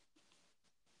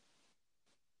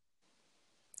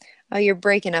oh, you're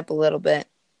breaking up a little bit.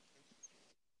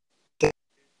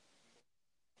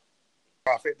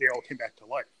 Profit, they all came back to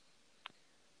life,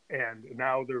 and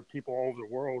now there are people all over the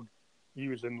world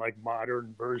using like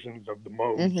modern versions of the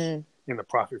modes in the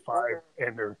Prophet 5,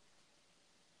 and they're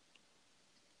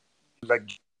like,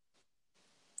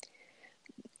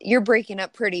 you're breaking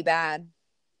up pretty bad.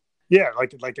 Yeah,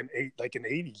 like an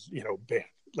 80s, you know, band,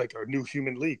 like a New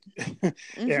Human League.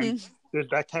 And there's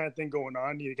that kind of thing going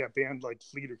on. You got bands like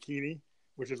Sleater Kinney,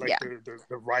 which is like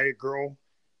the Riot Girl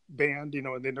band, you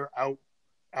know, and then they're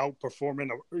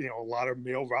outperforming a lot of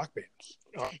male rock bands.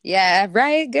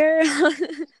 Riot Girl.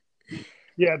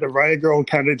 Yeah, the Riot Girl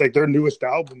kind of like their newest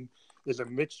album is a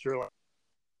mixture.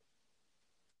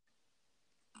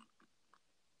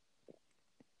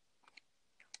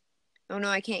 Oh no,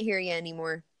 I can't hear you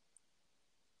anymore.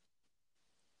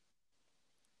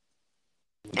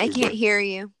 I can't hear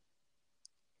you.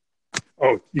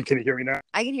 Oh, you can hear me now?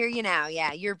 I can hear you now.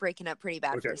 Yeah, you're breaking up pretty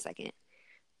bad for a second.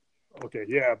 Okay,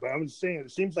 yeah, but I'm saying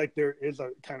it seems like there is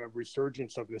a kind of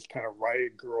resurgence of this kind of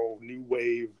Riot Girl, new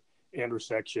wave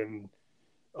intersection,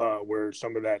 where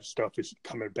some of that stuff is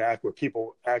coming back, where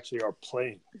people actually are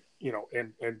playing, you know,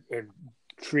 and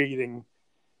creating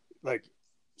like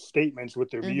statements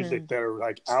with their music that are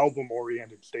like album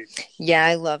oriented statements. Yeah,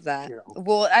 I love that. You know?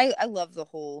 Well, I love the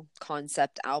whole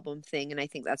concept album thing, and I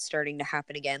think that's starting to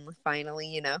happen again finally,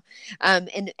 you know.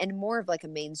 And more of like a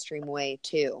mainstream way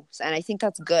too. And I think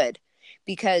that's good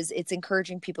because it's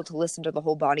encouraging people to listen to the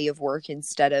whole body of work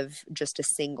instead of just a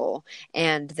single.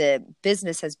 And the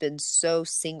business has been so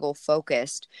single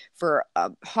focused for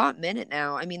a hot minute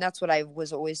now. I mean, that's what I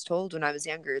was always told when I was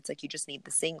younger. It's like, you just need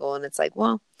the single. And it's like,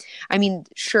 well, I mean,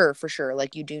 sure, for sure.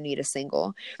 Like, you do need a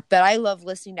single, but I love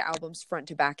listening to albums front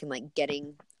to back and like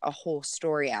getting a whole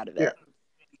story out of it.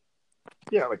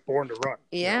 Yeah, like Born to Run.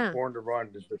 Yeah. You know, Born to Run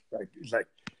is just like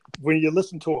when you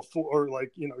listen to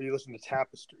you listen to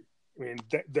Tapestry. I mean,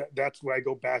 that's where I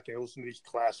go back and I listen to these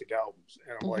classic albums,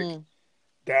 and I'm like,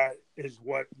 that is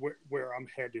where I'm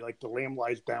headed. Like The Lamb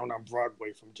Lies Down on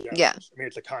Broadway from Genesis. Yeah. I mean,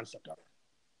 it's a concept album.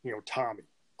 You know, Tommy,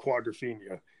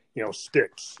 Quadrophenia, you know,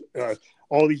 Styx,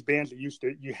 all these bands that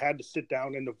you had to sit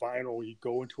down in the vinyl, you'd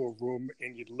go into a room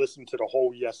and you'd listen to the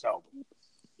whole Yes album.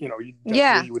 You know, that's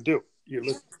what you would do.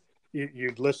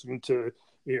 You'd listen to,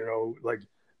 you know, like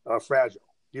Fragile.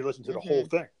 You listen to the whole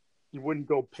thing. You wouldn't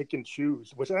go pick and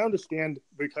choose, which I understand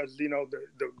because, you know,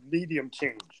 the medium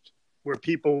changed where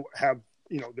people have,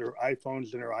 you know, their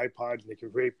iPhones and their iPods and they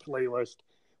can create playlists.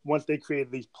 Once they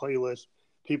created these playlists,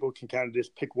 people can kind of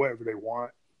just pick whatever they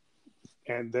want.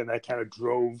 And then that kind of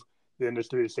drove the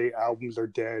industry to say albums are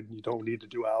dead. You don't need to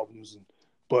do albums.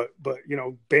 But you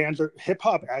know, hip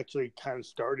hop actually kind of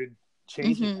started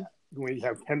changing that. When you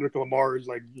have Kendrick Lamar's,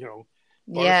 like, you know,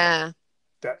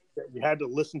 that you had to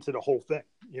listen to the whole thing.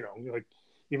 You know, like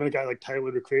even a guy like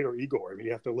Tyler the Creator, Igor. I mean,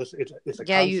 you have to listen. It's a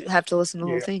concept. You have to listen to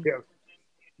the whole thing.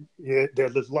 Yeah.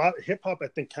 There's a lot. Hip hop, I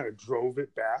think, kind of drove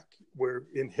it back. Where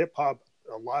in hip hop,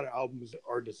 a lot of albums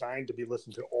are designed to be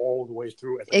listened to all the way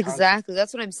through. Exactly.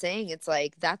 That's what I'm saying. It's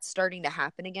like that's starting to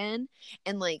happen again.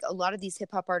 And like a lot of these hip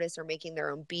hop artists are making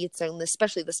their own beats, and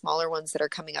especially the smaller ones that are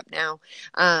coming up now.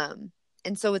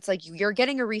 And so it's like you're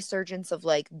getting a resurgence of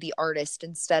like the artist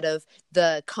instead of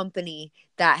the company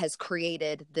that has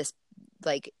created this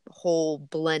like whole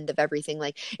blend of everything.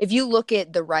 Like if you look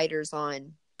at the writers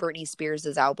on Britney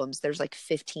Spears' albums, there's like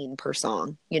 15 per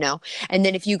song, you know? And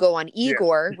then if you go on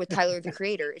Igor with Tyler the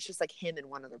Creator, it's just like him and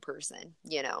one other person,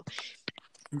 you know?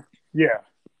 Yeah.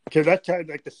 Because that's kind of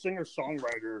like the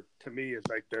singer-songwriter to me is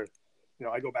like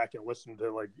I go back and listen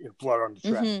to like Blood on the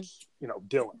Tracks,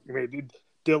 Dylan. I mean,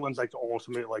 Dylan's like the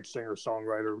ultimate like singer,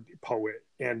 songwriter, poet,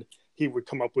 and he would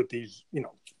come up with these,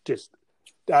 just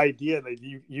the idea that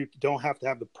you don't have to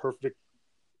have the perfect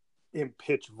in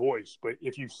pitch voice, but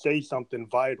if you say something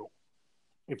vital,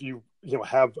 if you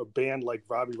have a band like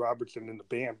Robbie Robertson in the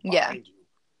band behind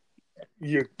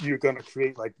you, you're gonna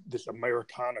create like this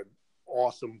Americana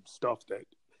awesome stuff that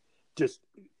just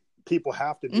people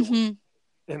have to do.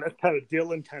 And that's kind of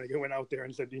Dylan kind of went out there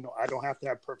and said, I don't have to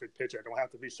have perfect pitch, I don't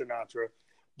have to be Sinatra,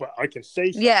 but I can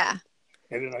say something. Yeah.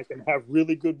 And then I can have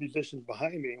really good musicians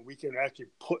behind me, and we can actually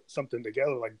put something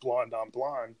together like Blonde on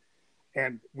Blonde,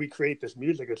 and we create this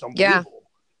music. It's unbelievable.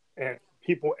 Yeah. And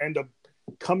people end up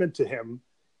coming to him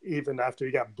even after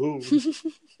he got booed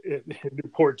in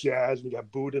Newport Jazz, and he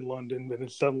got booed in London. And then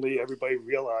suddenly everybody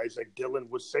realized like Dylan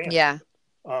was saying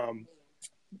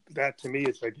that to me,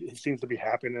 it's like it seems to be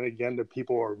happening again, that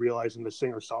people are realizing the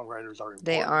singer-songwriters are important.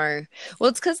 They are. Well,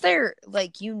 it's because they're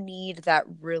like, you need that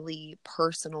really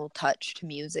personal touch to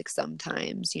music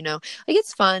sometimes, like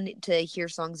it's fun to hear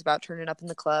songs about turning up in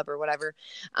the club or whatever.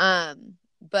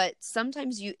 But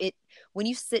sometimes when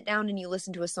you sit down and you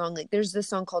listen to a song, like there's this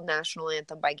song called National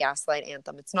Anthem by Gaslight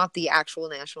Anthem. It's not the actual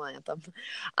national anthem.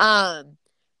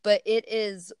 But it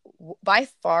is by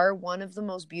far one of the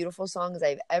most beautiful songs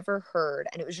I've ever heard.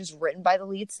 And it was just written by the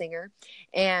lead singer.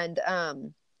 And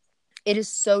it is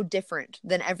so different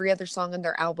than every other song on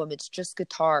their album. It's just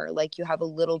guitar. Like you have a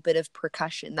little bit of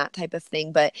percussion, that type of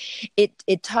thing. But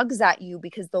it tugs at you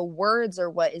because the words are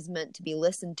what is meant to be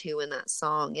listened to in that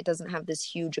song. It doesn't have this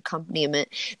huge accompaniment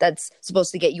that's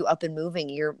supposed to get you up and moving.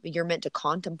 You're meant to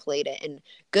contemplate it. And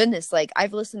goodness, like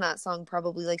I've listened to that song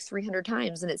probably like 300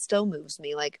 times and it still moves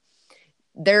me. Like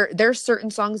there's certain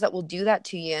songs that will do that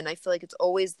to you, and I feel like it's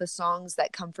always the songs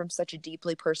that come from such a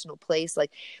deeply personal place,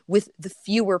 like with the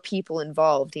fewer people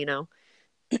involved. Yeah,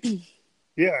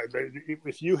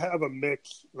 if you have a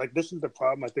mix, like this is the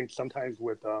problem I think sometimes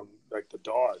with like the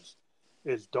DAWs,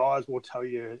 is DAWs will tell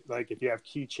you like if you have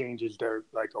key changes they're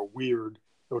like are weird,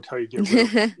 they'll tell you get rid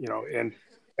of it,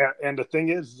 and the thing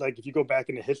is like if you go back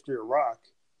in the history of rock,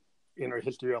 in our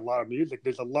history, a lot of music,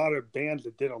 there's a lot of bands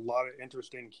that did a lot of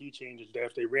interesting key changes that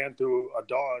if they ran through a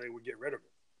DAW, they would get rid of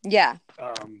it. Yeah.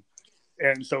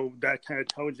 And so that kind of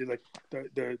tells you like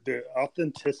the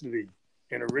authenticity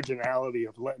and originality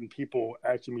of letting people,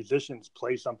 actually musicians,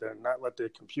 play something and not let the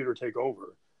computer take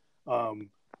over.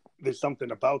 There's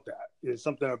something about that. There's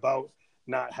something about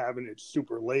not having it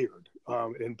super layered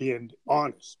and being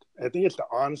honest. I think it's the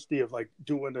honesty of like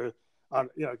doing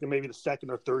maybe the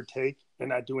second or third take and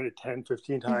not doing it 10,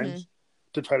 15 times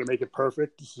to try to make it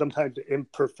perfect. Sometimes the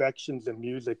imperfections in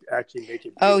music actually make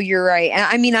it. Oh, you're right. And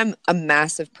I mean, I'm a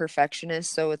massive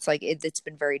perfectionist, so it's like it's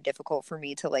been very difficult for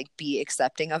me to like be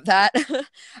accepting of that.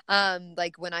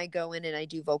 Like when I go in and I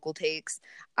do vocal takes,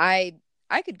 I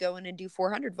could go in and do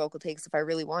 400 vocal takes if I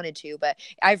really wanted to, but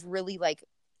I've really like,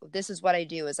 this is what I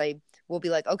do is I will be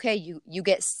like, okay, you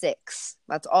get 6.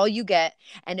 That's all you get.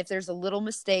 And if there's a little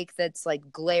mistake that's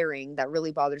like glaring that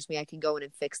really bothers me, I can go in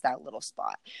and fix that little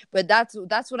spot. But that's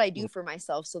what I do for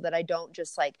myself so that I don't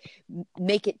just like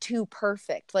make it too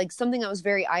perfect. Like something that was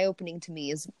very eye-opening to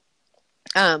me is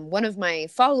one of my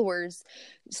followers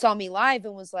saw me live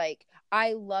and was like,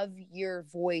 I love your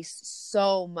voice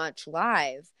so much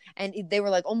live. And they were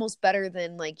like almost better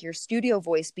than like your studio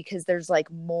voice because there's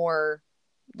like more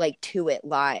like to it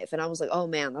live. And I was like, oh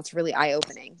man, that's really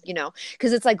eye-opening,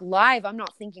 because it's like live I'm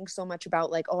not thinking so much about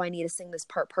like, oh, I need to sing this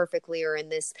part perfectly or in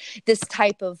this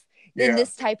type of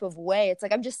way. It's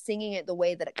like I'm just singing it the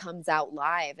way that it comes out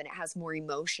live, and it has more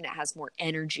emotion, it has more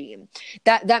energy. And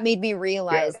that made me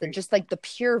realize that just like the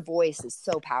pure voice is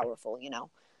so powerful.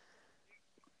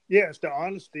 Yeah, it's the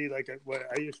honesty. Like what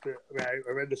I used to, I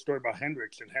read the story about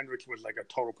Hendrix, and Hendrix was like a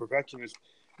total perfectionist,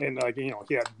 and like he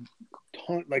had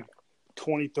like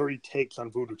 20, 30 takes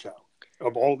on Voodoo Child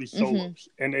of all these solos.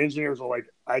 And the engineers are like,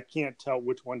 I can't tell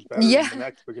which one's better than the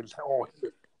next because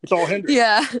it's all Hendrix.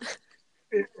 Yeah.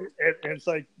 And it's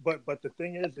like, but the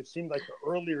thing is, it seemed like the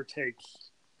earlier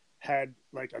takes had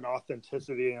like an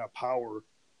authenticity and a power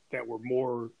that were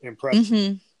more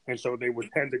impressive. And so they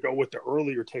would tend to go with the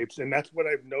earlier tapes. And that's what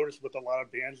I've noticed with a lot of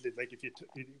bands. That like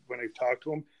when I talk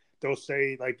to them, they'll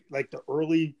say like the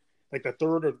early, like the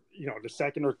third or, the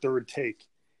second or third take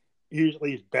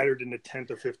usually is better than the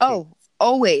 10th or 15th. Oh,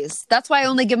 always. That's why I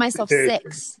only give myself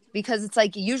 6, because it's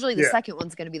like usually the second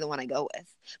one's going to be the one I go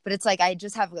with. But it's like I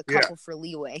just have a couple for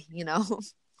leeway,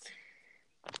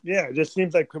 Yeah, it just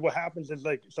seems like what happens is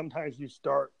like sometimes you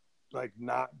start like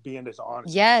not being as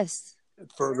honest. Yes.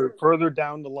 Further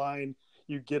down the line,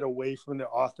 you get away from the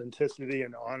authenticity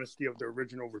and honesty of the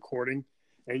original recording,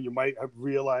 and you might have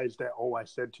realized that, oh, I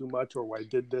said too much, or I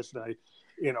did this, and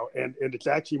and it's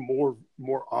actually more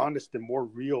honest and more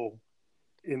real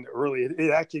in the early. It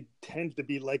actually tends to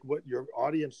be like what your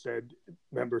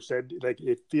member said, like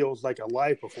it feels like a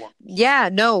live performance. Yeah,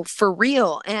 no, for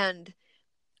real. And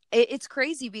it's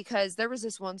crazy because there was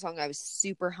this one song I was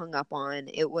super hung up on.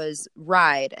 It was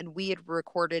Ride, and we had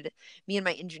recorded, me and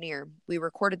my engineer, we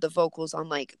recorded the vocals on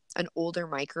like an older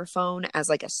microphone as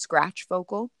like a scratch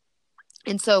vocal.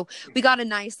 And so we got a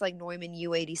nice like Neumann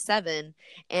U87,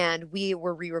 and we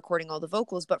were re-recording all the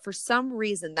vocals. But for some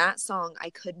reason, that song I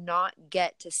could not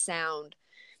get to sound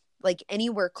like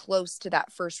anywhere close to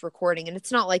that first recording. And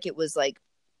it's not like it was like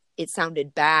it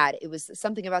sounded bad. It was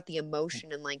something about the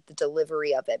emotion and like the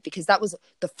delivery of it, because that was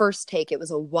the first take. It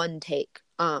was a one take,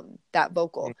 that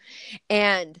vocal.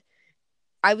 And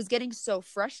I was getting so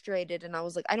frustrated, and I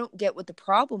was like, I don't get what the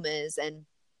problem is. And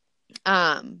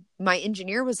my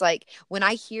engineer was like, when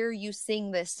I hear you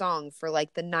sing this song for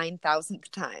like the 9,000th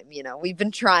time, we've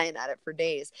been trying at it for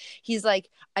days. He's like,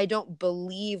 I don't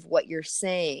believe what you're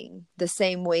saying the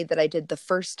same way that I did the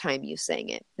first time you sang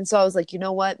it. And so I was like, you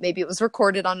know what? Maybe it was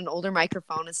recorded on an older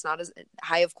microphone. It's not as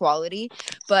high of quality,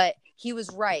 but he was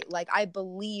right. Like, I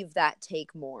believe that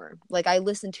take more. Like, I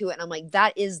listened to it and I'm like,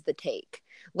 that is the take.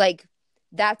 Like,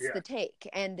 that's the take.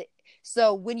 And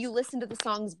so when you listen to the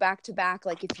songs back to back,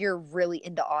 like if you're really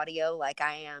into audio, like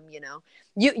I am,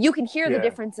 you can hear the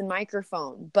difference in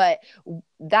microphone, but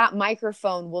that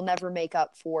microphone will never make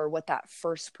up for what that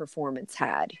first performance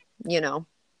had, Yeah,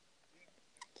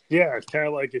 it's kind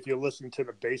of like if you listen to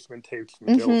the Basement tapes from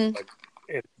Dylan, like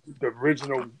the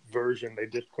original version, they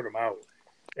just put them out,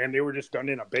 and they were just done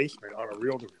in a basement on a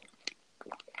reel-to-reel.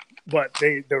 But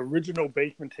the original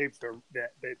Basement tapes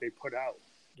that they put out,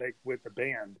 like with the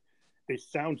band, they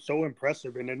sound so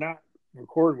impressive, and they're not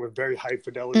recorded with very high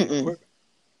fidelity equipment.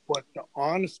 But the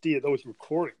honesty of those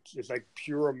recordings is like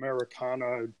pure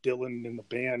Americana. Dylan and the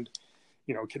band,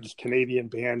 this Canadian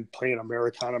band playing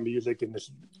Americana music in this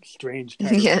strange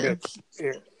kind of mix.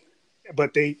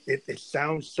 But it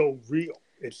sounds so real.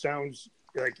 It sounds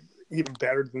like even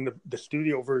better than the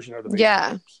studio version of the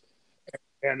tapes.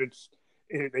 And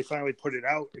they finally put it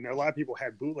out, and a lot of people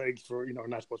had bootlegs for,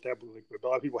 not supposed to have bootlegs, but a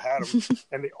lot of people had them,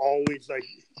 and they always like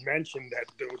mentioned that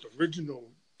those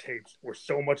original tapes were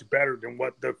so much better than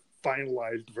what the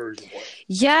finalized version was.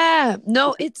 Yeah,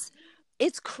 no, it's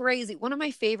crazy. One of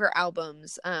my favorite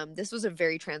albums, this was a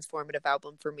very transformative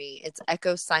album for me. It's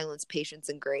Echo, Silence, Patience,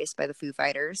 and Grace by the Foo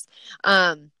Fighters.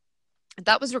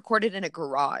 That was recorded in a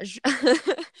garage.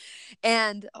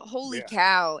 And holy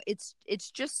cow, it's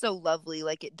just so lovely.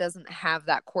 Like, it doesn't have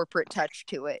that corporate touch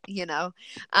to it, you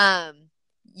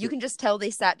can just tell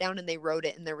they sat down and they wrote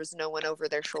it, and there was no one over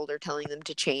their shoulder telling them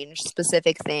to change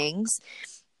specific things.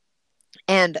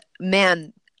 And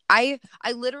man, I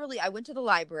went to the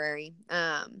library,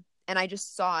 and I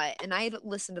just saw it, and I had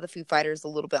listened to the Foo Fighters a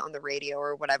little bit on the radio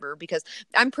or whatever, because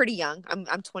I'm pretty young.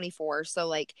 I'm 24. So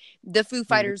like the Foo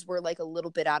Fighters were like a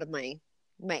little bit out of my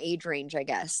age range, I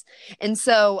guess. And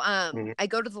so I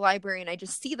go to the library and I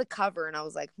just see the cover, and I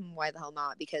was like, why the hell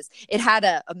not? Because it had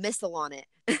a missile on it.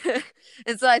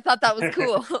 And so I thought that was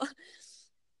cool.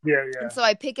 Yeah. And so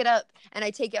I pick it up and I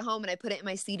take it home and I put it in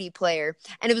my CD player,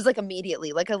 and it was like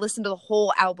immediately, like I listened to the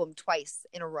whole album twice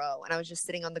in a row, and I was just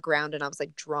sitting on the ground and I was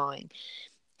like drawing.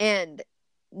 And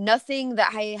nothing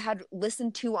that I had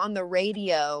listened to on the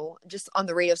radio, just on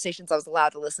the radio stations I was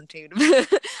allowed to listen to,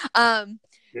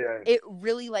 it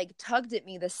really like tugged at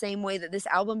me the same way that this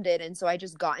album did. And so I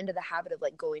just got into the habit of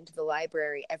like going to the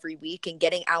library every week and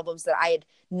getting albums that I had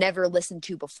never listened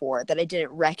to before, that I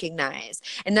didn't recognize.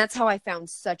 And that's how I found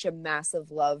such a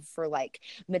massive love for like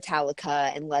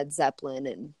Metallica and Led Zeppelin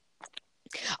and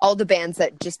all the bands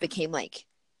that just became like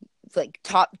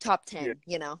top 10,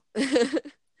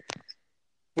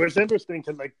 Well, it's interesting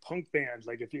because like punk bands,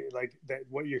 like if you like that,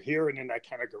 what you're hearing in that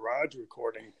kind of garage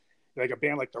recording, like a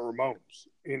band like the Ramones,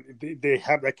 and they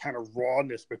have that kind of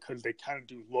rawness because they kind of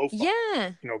do lo-fi.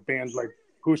 Yeah. Bands like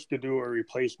Husker Du or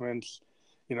Replacements,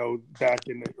 back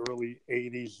in the early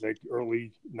 80s, like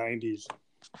early 90s,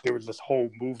 there was this whole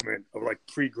movement of like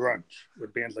pre-grunge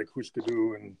with bands like Husker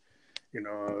Du and,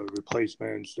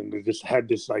 Replacements. And they just had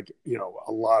this like,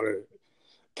 a lot of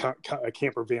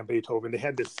Camper Van Beethoven. They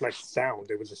had this like sound.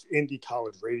 There was this indie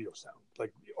college radio sound,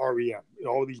 like REM.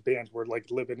 All these bands were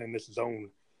like living in this zone.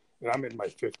 And I'm in my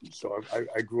 50s, so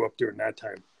I grew up during that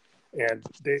time. And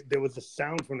there was a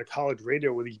sound from the college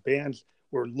radio where these bands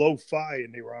were lo-fi,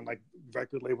 and they were on like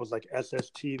record labels like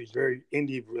SST, these very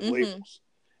indie labels.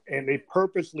 And they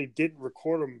purposely didn't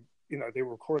record them, they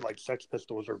record like Sex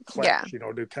Pistols or Yeah. Clash,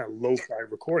 they're kind of lo-fi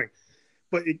recording.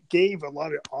 But it gave a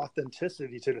lot of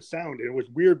authenticity to the sound. And it was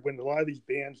weird when a lot of these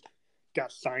bands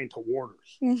got signed to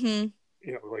Warner's. Mm-hmm.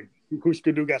 Like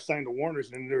Husker Du got signed to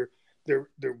Warner's, and their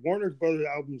Warner Brothers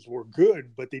albums were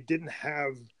good, but they didn't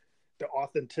have the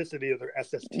authenticity of their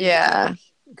SST. Yeah.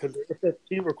 Because their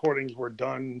SST recordings were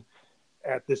done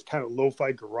at this kind of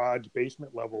lo-fi garage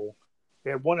basement level.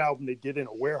 They had one album they did in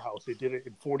a warehouse. They did it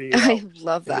in 48 hours. I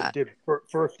love that. They did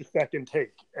first to second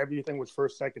take. Everything was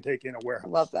first, second take in a warehouse.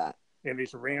 Love that. And they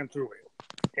just ran through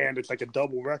it. And it's like a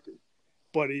double record.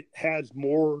 But it has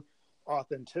more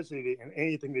authenticity than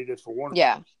anything they did for Warner.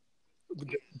 Yeah.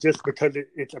 Just because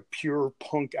it's a pure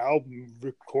punk album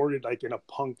recorded like in a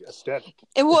punk aesthetic.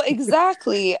 And well,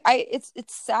 exactly. It's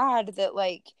sad that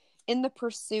like in the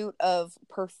pursuit of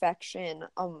perfection,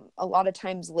 a lot of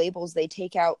times labels, they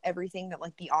take out everything that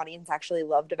like the audience actually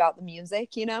loved about the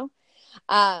music, and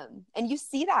you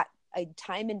see that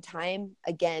time and time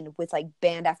again with like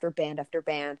band after band after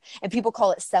band, and people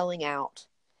call it selling out.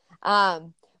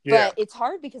 But it's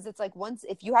hard because it's like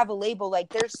if you have a label, like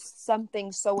there's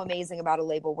something so amazing about a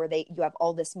label where you have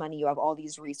all this money, you have all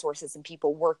these resources and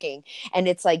people working, and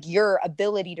it's like your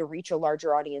ability to reach a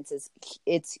larger audience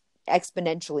it's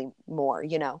exponentially more,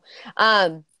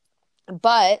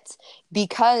 but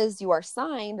because you are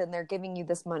signed and they're giving you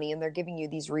this money and they're giving you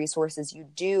these resources, you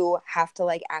do have to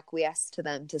like acquiesce to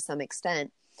them to some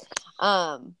extent.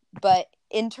 But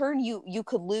in turn, you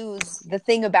could lose the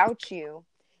thing about you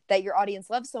that your audience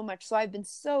loves so much. So I've been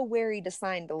so wary to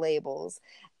sign to labels.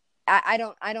 I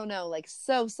don't know, like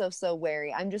so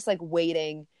wary. I'm just like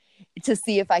waiting to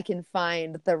see if I can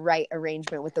find the right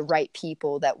arrangement with the right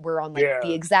people that we're on like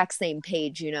the exact same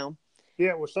page,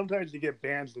 Yeah, well, sometimes you get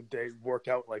bands that they work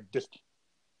out like this,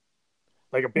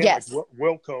 like a band like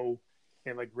Wilco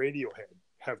and like Radiohead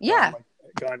have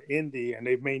gone indie, and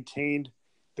they've maintained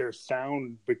their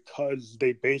sound because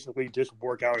they basically just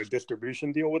work out a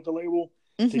distribution deal with the label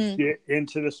to get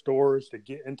into the stores, to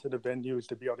get into the venues,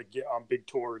 to be able to get on big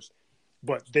tours,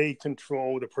 but they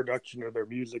control the production of their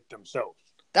music themselves.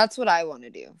 That's what I want to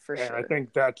do for sure. And I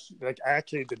think that's like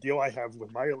actually the deal I have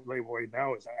with my label right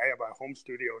now is I have a home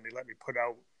studio and they let me put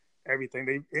out everything.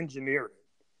 They engineer it,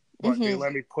 but they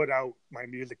let me put out my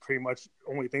music pretty much.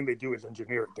 Only thing they do is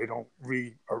engineer it. They don't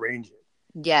rearrange it.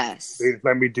 Yes. They just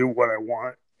let me do what I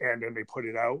want, and then they put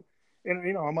it out.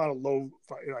 And I'm on a low,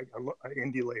 like an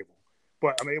indie label,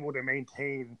 but I'm able to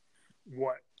maintain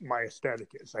what my aesthetic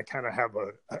is. I kind of have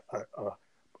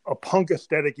a punk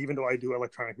aesthetic, even though I do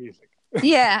electronic music.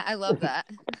 Yeah, I love that.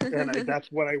 And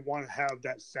that's what I want to have,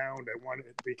 that sound. I want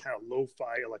it to be kind of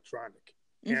lo-fi electronic.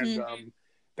 And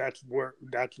that's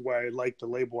why I like the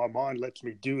label I'm on, lets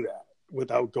me do that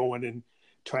without going and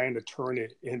trying to turn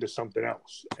it into something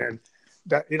else. And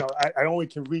that, I only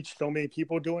can reach so many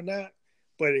people doing that,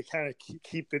 but it kind of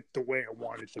keep it the way I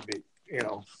want it to be,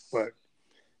 but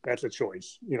that's a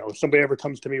choice. If somebody ever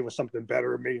comes to me with something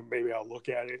better, maybe I'll look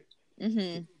at it.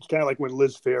 It's kind of like when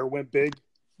Liz Phair went big.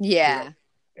 Yeah.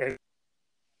 And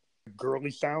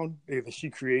girly sound that she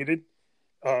created.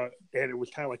 And it was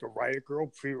kind of like a Riot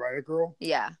Girl, pre-Riot Girl.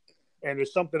 Yeah. And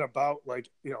there's something about like,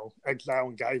 Exile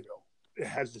in Guyville. It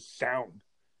has this sound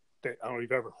that I don't know if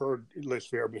you've ever heard Liz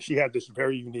Phair, but she had this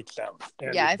very unique sound.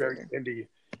 And I've very heard indie.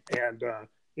 And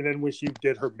then when she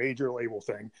did her major label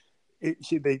thing,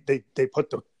 they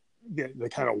put the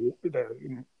kind of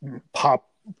the pop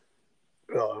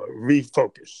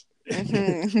refocus.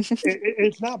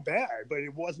 It's not bad, but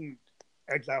it wasn't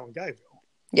Exile in Guyville.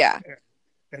 Yeah.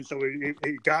 And so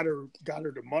it got her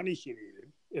the money she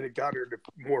needed, and it got her the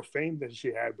more fame than she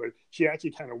had, but she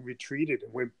actually kind of retreated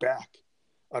and went back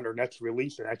on her next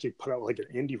release and actually put out like an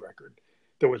indie record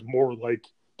that was more like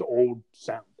the old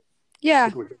sound. Yeah.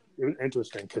 It was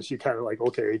interesting because she kind of like,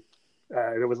 okay,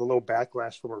 there was a little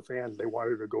backlash from her fans. They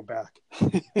wanted her to go back.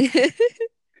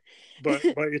 But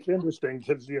it's interesting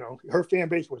because, her fan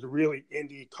base was really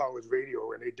indie college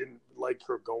radio, and they didn't like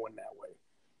her going that way.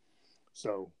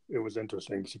 So it was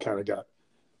interesting. She kind of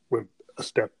went a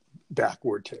step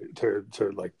backward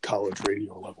to like college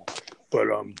radio level. But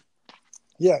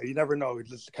yeah, you never know.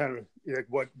 It's just kind of like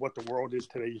what the world is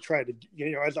today. You try to,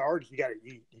 as an artist, you got to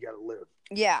eat, you got to live.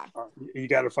 Yeah. You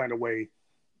got to find a way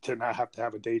to not have to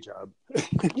have a day job.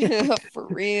 For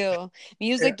real.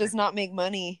 Music does not make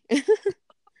money.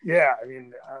 Yeah, I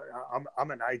mean, I'm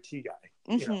an IT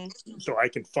guy, so I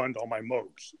can fund all my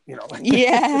modes,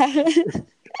 Yeah.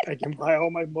 I can buy all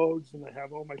my modes and I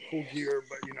have all my cool gear,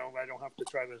 but I don't have to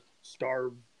try to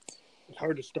starve it's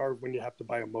hard to starve when you have to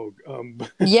buy a Moog.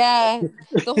 Yeah,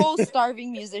 the whole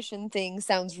starving musician thing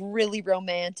sounds really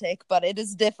romantic, but it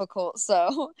is difficult.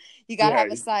 So you got to yeah,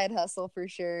 have a side hustle for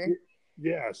sure.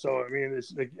 yeah. So I mean,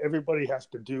 it's like everybody has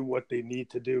to do what they need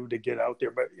to do to get out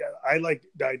there. But yeah, I like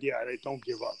the idea. I don't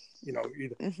give up. You know,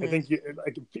 either. I Hmm. think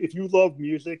like if you love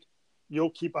music,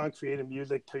 you'll keep on creating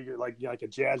music till you're like a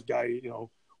jazz guy, you know,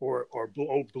 or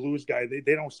old blues guy.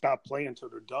 They don't stop playing until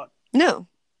they're done. No.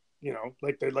 You know,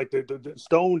 like the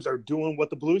Stones are doing what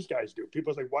the blues guys do.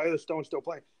 People's like, why are the Stones still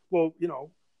playing? Well, you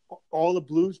know, all the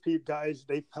blues guys,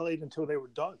 they played until they were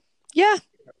done. Yeah.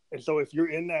 And so if you're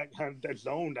in that kind of that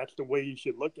zone, that's the way you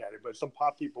should look at it. But some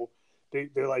pop people,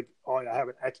 they're like, oh, I have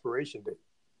an expiration date,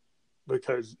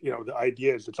 because you know the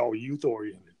idea is it's all youth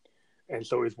oriented. And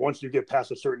so it's once you get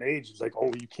past a certain age, it's like,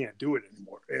 oh, you can't do it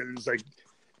anymore. And it's like,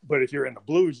 but if you're in the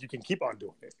blues, you can keep on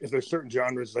doing it. If there's certain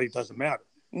genres, like, it doesn't matter.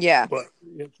 Yeah.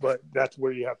 But that's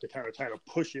where you have to kind of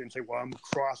push it and say, well, I'm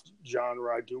cross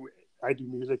genre. I do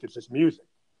music. It's just music,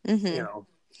 Hmm. you know.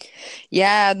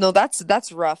 Yeah, no,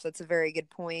 that's rough. That's a very good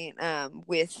point.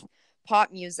 With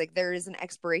pop music, there is an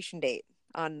expiration date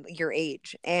on your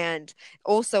age, and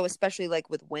also especially like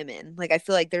with women. Like I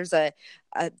feel like there's a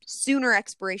sooner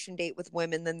expiration date with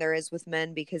women than there is with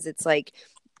men, because it's like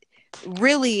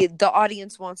really the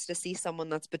audience wants to see someone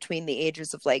that's between the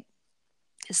ages of like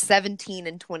 17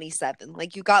 and 27.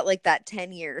 Like you got like that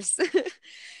 10 years.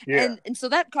 Yeah, And so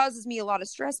that causes me a lot of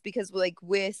stress, because like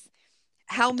with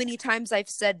how many times I've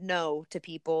said no to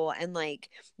people, and like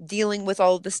dealing with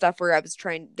all of the stuff where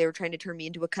they were trying to turn me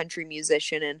into a country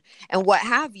musician and what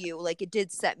have you, like it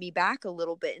did set me back a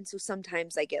little bit. And so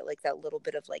sometimes I get like that little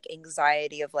bit of like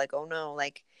anxiety of like, oh no,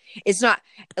 like it's not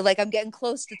like I'm getting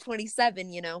close to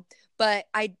 27, you know, but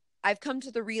I've come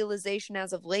to the realization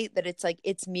as of late that it's like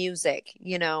it's music,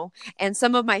 you know, and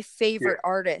some of my yeah, favorite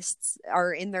artists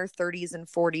are in their 30s and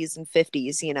 40s and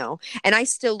 50s, you know, and I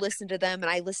still listen to them, and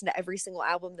I listen to every single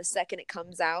album the second it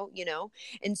comes out, you know.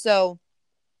 And so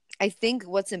I think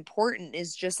what's important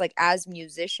is just like as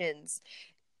musicians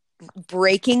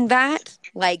breaking that,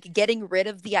 like getting rid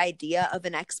of the idea of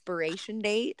an expiration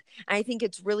date. And I think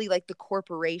it's really like the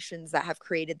corporations that have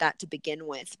created that to begin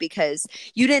with, because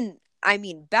you didn't, I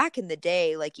mean, back in the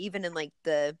day, like even in like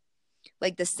the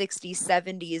 60s,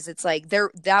 70s, it's like there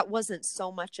that wasn't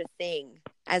so much a thing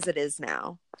as it is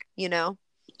now, you know?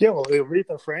 yeah. Well,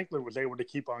 Aretha Franklin was able to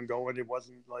keep on going. It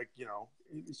wasn't like, you know,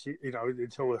 she, you know,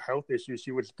 until a health issue, she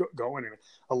was going. And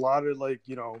a lot of, like,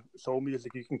 you know, soul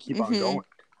music, you can keep on Hmm. going.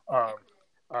 Um,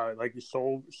 like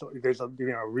so there's a,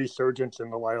 you know, resurgence in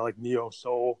the like neo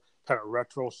soul, kind of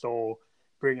retro soul,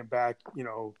 bringing back, you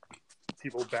know,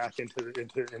 people back into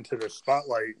the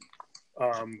spotlight.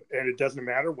 And it doesn't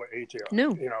matter what age they are,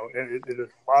 No. you know. And there's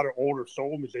a lot of older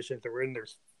soul musicians that were in their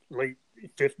late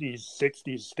 50s,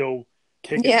 60s, still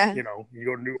kicking it. Yeah. You know, you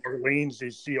go to New Orleans,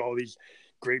 you see all these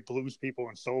great blues people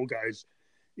and soul guys.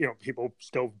 You know, people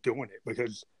still doing it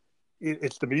because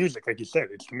it's the music, like you said.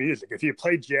 It's the music. If you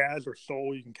play jazz or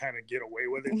soul, you can kind of get away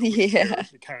with it. Nobody Yeah.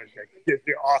 cares. It kind of gives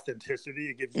the authenticity.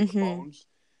 It gives you the Hmm. bones.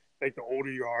 Like the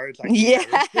older you are, it's actually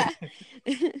Yeah.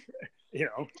 better. You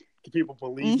know, do people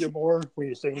believe you more when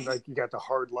you're saying like you got the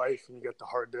hard life and you got the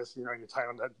hard this, you know, and you're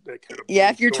telling that kind of Yeah,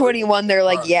 blues if you're story? 21, they're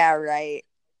like, yeah, right.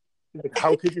 Like,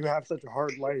 how could you have such a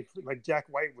hard life? Like Jack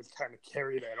White would kind of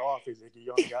carry that off. He's like a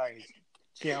young guy and he's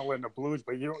channeling the blues,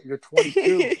 but you're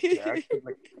 22, Jack.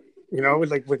 Like, you know,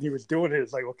 like when he was doing it,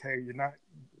 it's like, okay, you're not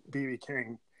BB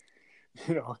King,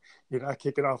 you know, you're not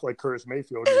kicking off like Curtis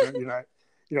Mayfield. You're not,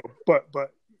 you know,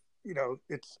 but you know,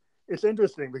 it's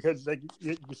interesting because like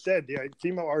you said, the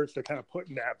female artists are kind of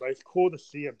putting that, but it's cool to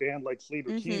see a band like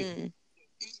Sleater Kinney Hmm.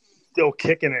 still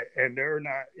kicking it, and they're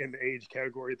not in the age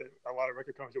category that a lot of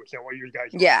record companies would say, well, you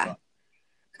guys aren't Yeah. done.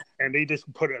 And they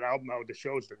just put an album out that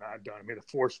shows they're not done. I mean, a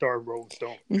 4-star Rolling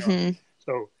Stone. You know? Hmm.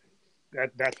 So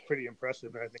that's pretty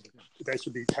impressive, and I think that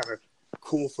should be kind of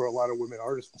cool for a lot of women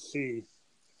artists to see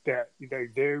that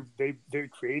they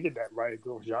created that riot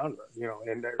girl genre, you know,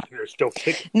 and they're still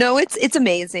kicking. No, it's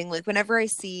amazing. Like whenever I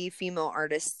see female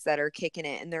artists that are kicking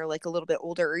it and they're like a little bit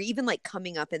older or even like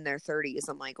coming up in their 30s,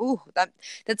 I'm like, "Ooh,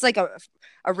 that's like a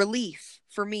relief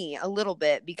for me a little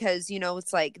bit," because you know,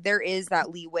 it's like there is that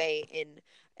leeway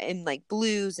in like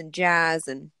blues and jazz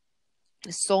and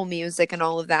soul music and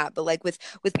all of that, but like with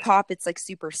pop it's like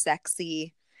super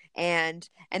sexy, Yeah,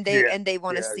 and they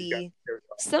want to yeah, you got see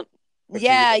a some. diva.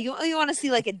 Yeah, you want to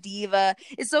see like a diva.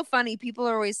 It's so funny. People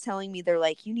are always telling me they're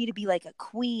like, you need to be like a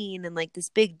queen and like this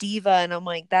big diva, and I'm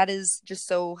like, that is just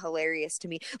so hilarious to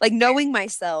me. Like knowing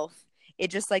myself, it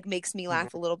just like makes me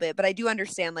laugh a little bit. But I do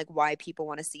understand like why people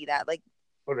want to see that. Like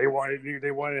Or they wanted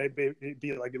to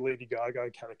be like Lady Gaga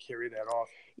and kind of carry that off.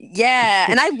 Yeah,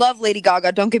 and I love Lady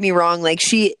Gaga. Don't get me wrong; like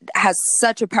she has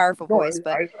such a powerful No, voice,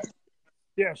 but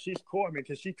yeah, she's cool. I mean,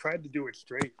 because she tried to do it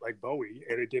straight like Bowie,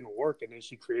 and it didn't work. And then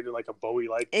she created like a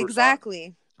Bowie-like persona.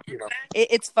 exactly. You know,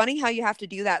 It's funny how you have to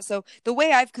do that. So the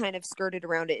way I've kind of skirted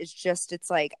around it is just it's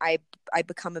like I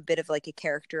become a bit of like a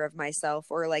character of myself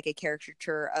or like a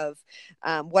caricature of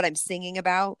what I'm singing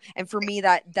about. And for me,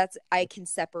 that's I can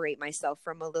separate myself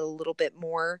from a little bit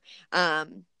more.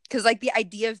 Because like the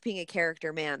idea of being a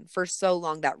character, man, for so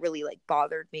long that really like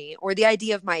bothered me, or the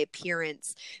idea of my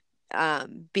appearance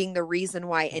being the reason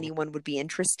why anyone would be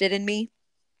interested in me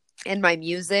and my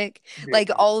music, like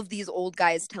yeah, all of these old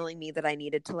guys telling me that I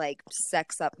needed to like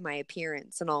sex up my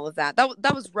appearance and all of that.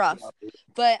 That was rough,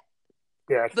 but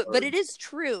yeah, but it is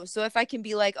true. So if I can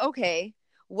be like, okay,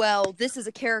 well, this is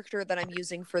a character that I'm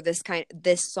using for this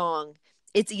song,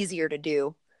 it's easier to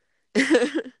do.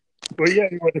 Well, yeah,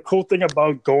 the cool thing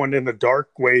about going in the dark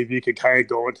wave, you could kind of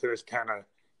go into this kind of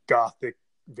gothic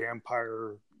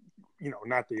vampire,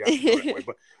 not the have to go that way,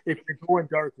 but if you go in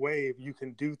dark wave, you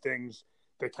can do things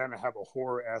that kind of have a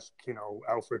horror-esque,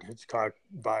 Alfred Hitchcock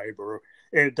vibe,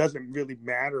 and it doesn't really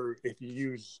matter if you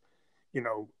use,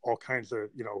 all kinds of,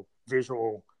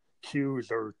 visual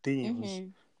cues or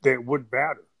themes that would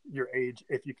matter your age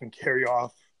if you can carry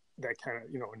off that kind of,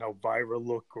 an Elvira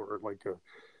look or like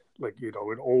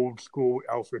an old school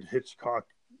Alfred Hitchcock,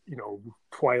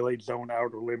 Twilight Zone,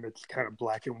 Outer Limits kind of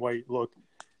black and white look.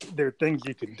 There are things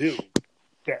you can do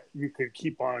that you could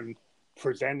keep on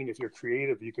presenting. If you're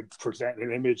creative, you could present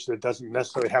an image that doesn't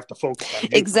necessarily have to focus on you.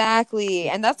 Exactly.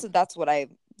 And that's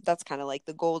kind of like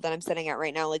the goal that I'm setting out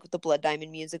right now, like with the Blood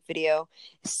Diamond music video.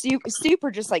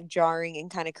 Super just like jarring and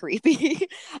kind of creepy.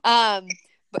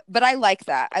 But I like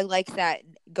that. I like that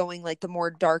going like the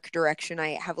more dark direction.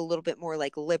 I have a little bit more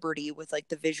like liberty with like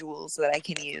the visuals that I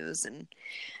can use. And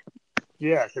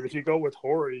yeah, because if you go with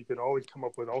horror, you could always come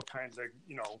up with all kinds of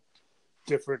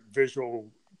different visual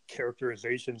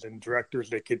characterizations and directors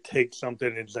that could take something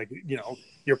and it's like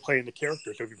you're playing the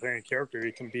character. So if you're playing a character,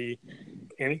 it can be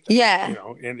anything. yeah,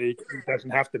 And it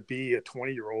doesn't have to be a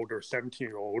 20-year-old or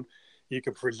 17-year-old. You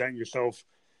can present yourself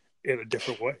in a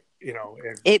different way.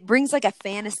 And it brings like a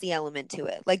fantasy element to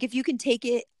it. Like if you can take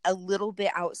it a little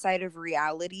bit outside of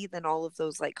reality, then all of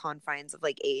those like confines of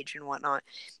like age and whatnot,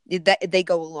 that they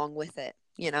go along with it.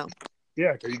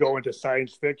 Yeah, because you go into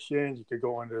science fiction, you could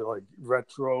go into like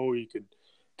retro, you could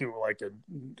do like a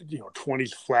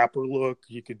 20s flapper look,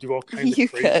 you could do all kinds You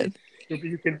of crazy.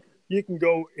 could. You can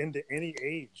go into any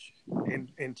age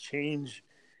and change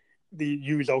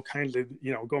use all kinds of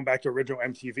going back to original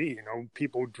MTV.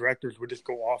 Directors would just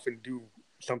go off and do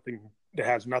something that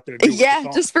has nothing to do with the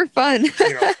song. Just for fun.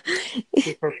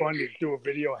 Just for fun to do a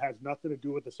video has nothing to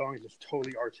do with the song. It's just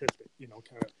totally artistic.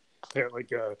 Kind of like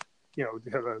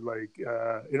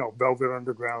Velvet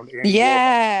Underground. And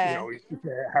Yeah.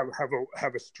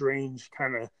 have a strange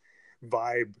kind of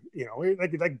vibe.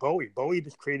 Like Bowie. Bowie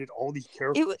just created all these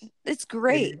characters. It's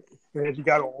great. And as he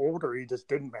got older, he just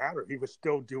didn't matter. He was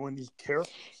still doing these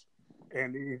characters,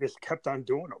 and he just kept on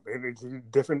doing them. And it's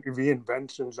different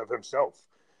reinventions of himself.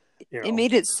 It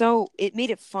made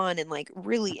it fun and like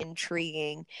really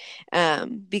intriguing,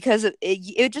 because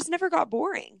it just never got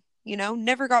boring.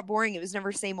 Never got boring. It was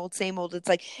never same old. It's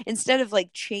like instead of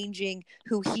like changing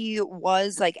who he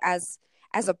was like as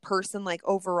a person, like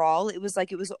overall, it was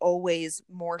always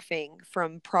morphing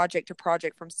from project to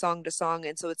project, from song to song.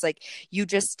 And so it's like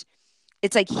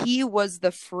it's like he was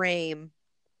the frame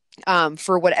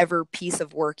for whatever piece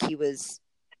of work he was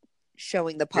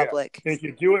showing the public. Yeah. If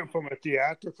you do it from a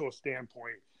theatrical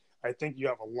standpoint, I think you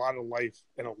have a lot of life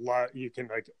and a lot you can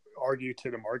like argue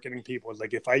to the marketing people. It's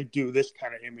like, if I do this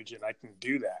kind of image and I can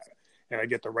do that, and I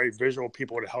get the right visual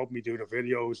people to help me do the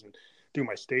videos and do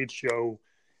my stage show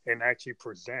and actually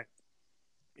present,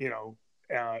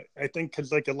 I think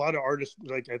because like a lot of artists,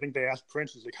 like I think they asked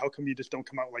Prince, is like, how come you just don't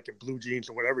come out like in blue jeans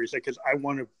or whatever? He's like, because I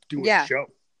want to do a show.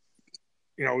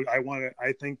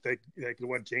 I think that like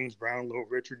what James Brown, Little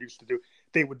Richard used to do,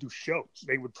 they would do shows.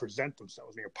 They would present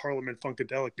themselves. Parliament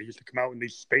Funkadelic, they used to come out in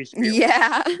these space fields.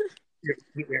 Yeah.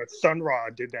 Sun Ra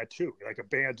did that too. Like a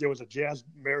band, there was a jazz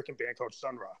American band called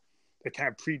Sun Ra that kind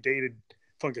of predated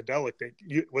Funkadelic.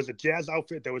 It was a jazz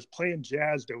outfit that was playing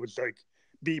jazz that was like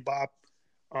bebop,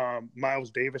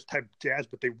 Miles Davis type jazz,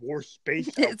 but they wore space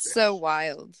outfits. It's so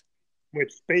wild.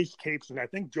 With space capes, and I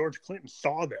think George Clinton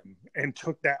saw them and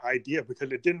took that idea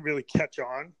because it didn't really catch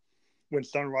on when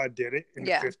Sun Ra did it in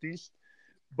the 50s.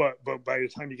 But by the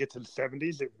time you get to the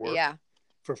 70s, it worked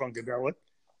for Funkadelic.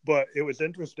 But it was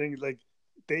interesting, like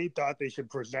they thought they should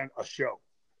present a show.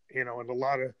 and a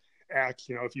lot of acts,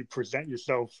 if you present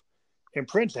yourself, and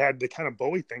Prince had the kind of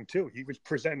Bowie thing too. He was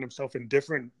presenting himself in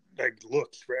different like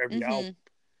looks for every album.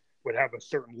 Would have a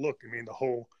certain look. I mean, the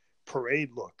whole Parade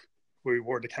look, where he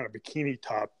wore the kind of bikini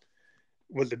top,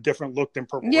 was a different look than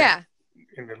Purple Rain.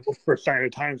 And the look for Sign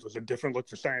of Times was a different look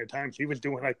for Sign of Times. He was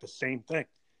doing like the same thing.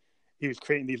 He was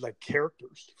creating these like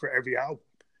characters for every album.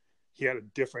 He had a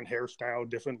different hairstyle,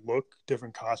 different look,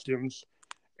 different costumes.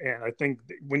 And I think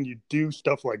when you do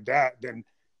stuff like that, then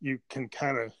you can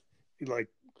kind of like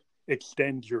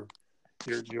extend your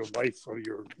life or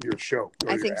your show.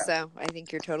 I think so. I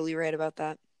think you're totally right about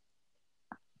that.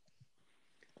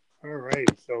 All right.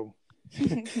 So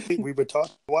we would talk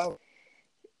a while.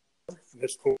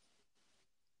 That's cool.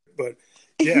 But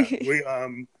yeah,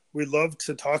 we love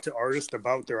to talk to artists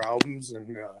about their albums,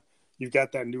 and you've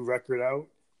got that new record out.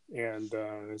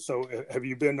 And so have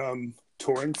you been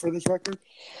touring for this record?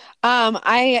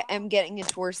 I am getting a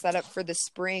tour set up for the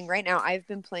spring. Right now, I've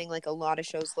been playing like a lot of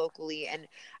shows locally, and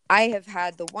I have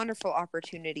had the wonderful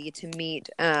opportunity to meet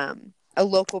a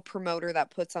local promoter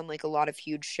that puts on like a lot of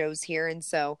huge shows here. And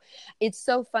so it's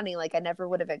so funny. Like I never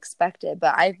would have expected,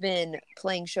 but I've been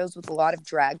playing shows with a lot of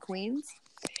drag queens,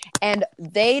 and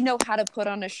they know how to put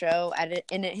on a show, and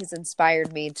it has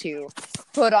inspired me to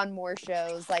put on more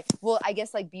shows. Like, well, I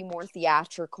guess like be more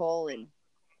theatrical,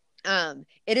 and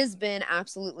it has been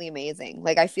absolutely amazing.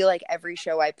 Like I feel like every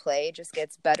show I play just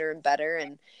gets better and better,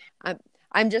 and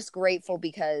I'm just grateful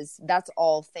because that's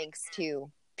all thanks to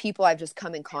people I've just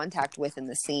come in contact with in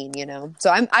the scene,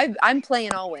 So I'm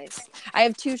playing always. I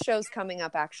have 2 shows coming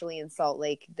up actually in Salt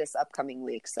Lake this upcoming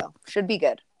week, so should be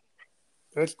good.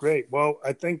 That's great. Well,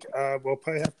 I think we'll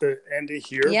probably have to end it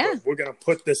here. Yeah. But we're going to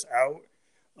put this out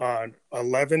on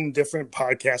 11 different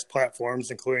podcast platforms,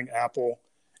 including Apple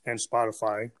and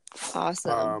Spotify.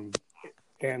 Awesome.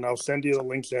 And I'll send you the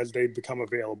links as they become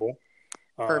available.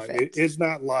 Perfect. It is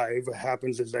not live. What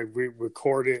happens is that we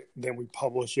record it, then we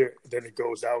publish it, then it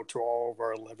goes out to all of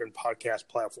our 11 podcast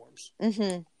platforms.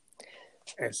 Mm-hmm.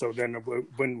 And so then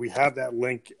when we have that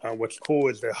link, what's cool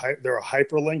is there are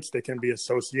hyperlinks that can be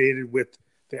associated with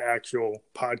the actual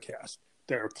podcast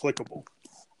that are clickable.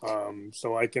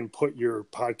 So I can put your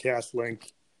podcast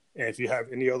link, and if you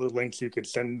have any other links, you could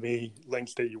send me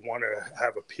links that you want to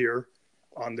have appear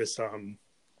on this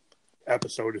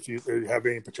episode if you have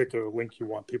any particular link you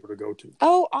want people to go to.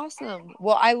 Oh, awesome.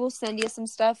 Well, I will send you some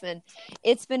stuff, and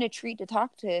it's been a treat to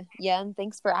talk to you, and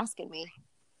thanks for asking me.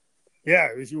 Yeah,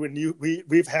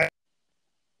 we've had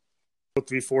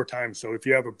 3-4 times. So if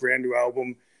you have a brand new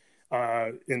album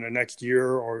in the next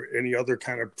year or any other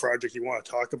kind of project you want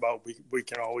to talk about, we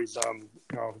can always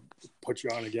put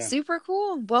you on again. Super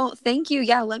cool. Well, thank you.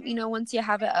 Yeah, let me know once you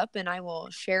have it up, and I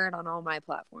will share it on all my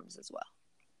platforms as well.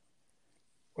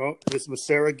 Well, this was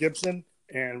Sarah Gibson,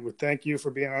 and we thank you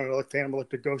for being on the Phantom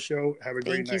Electric Go Show. Have a great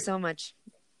night. Thank you so much.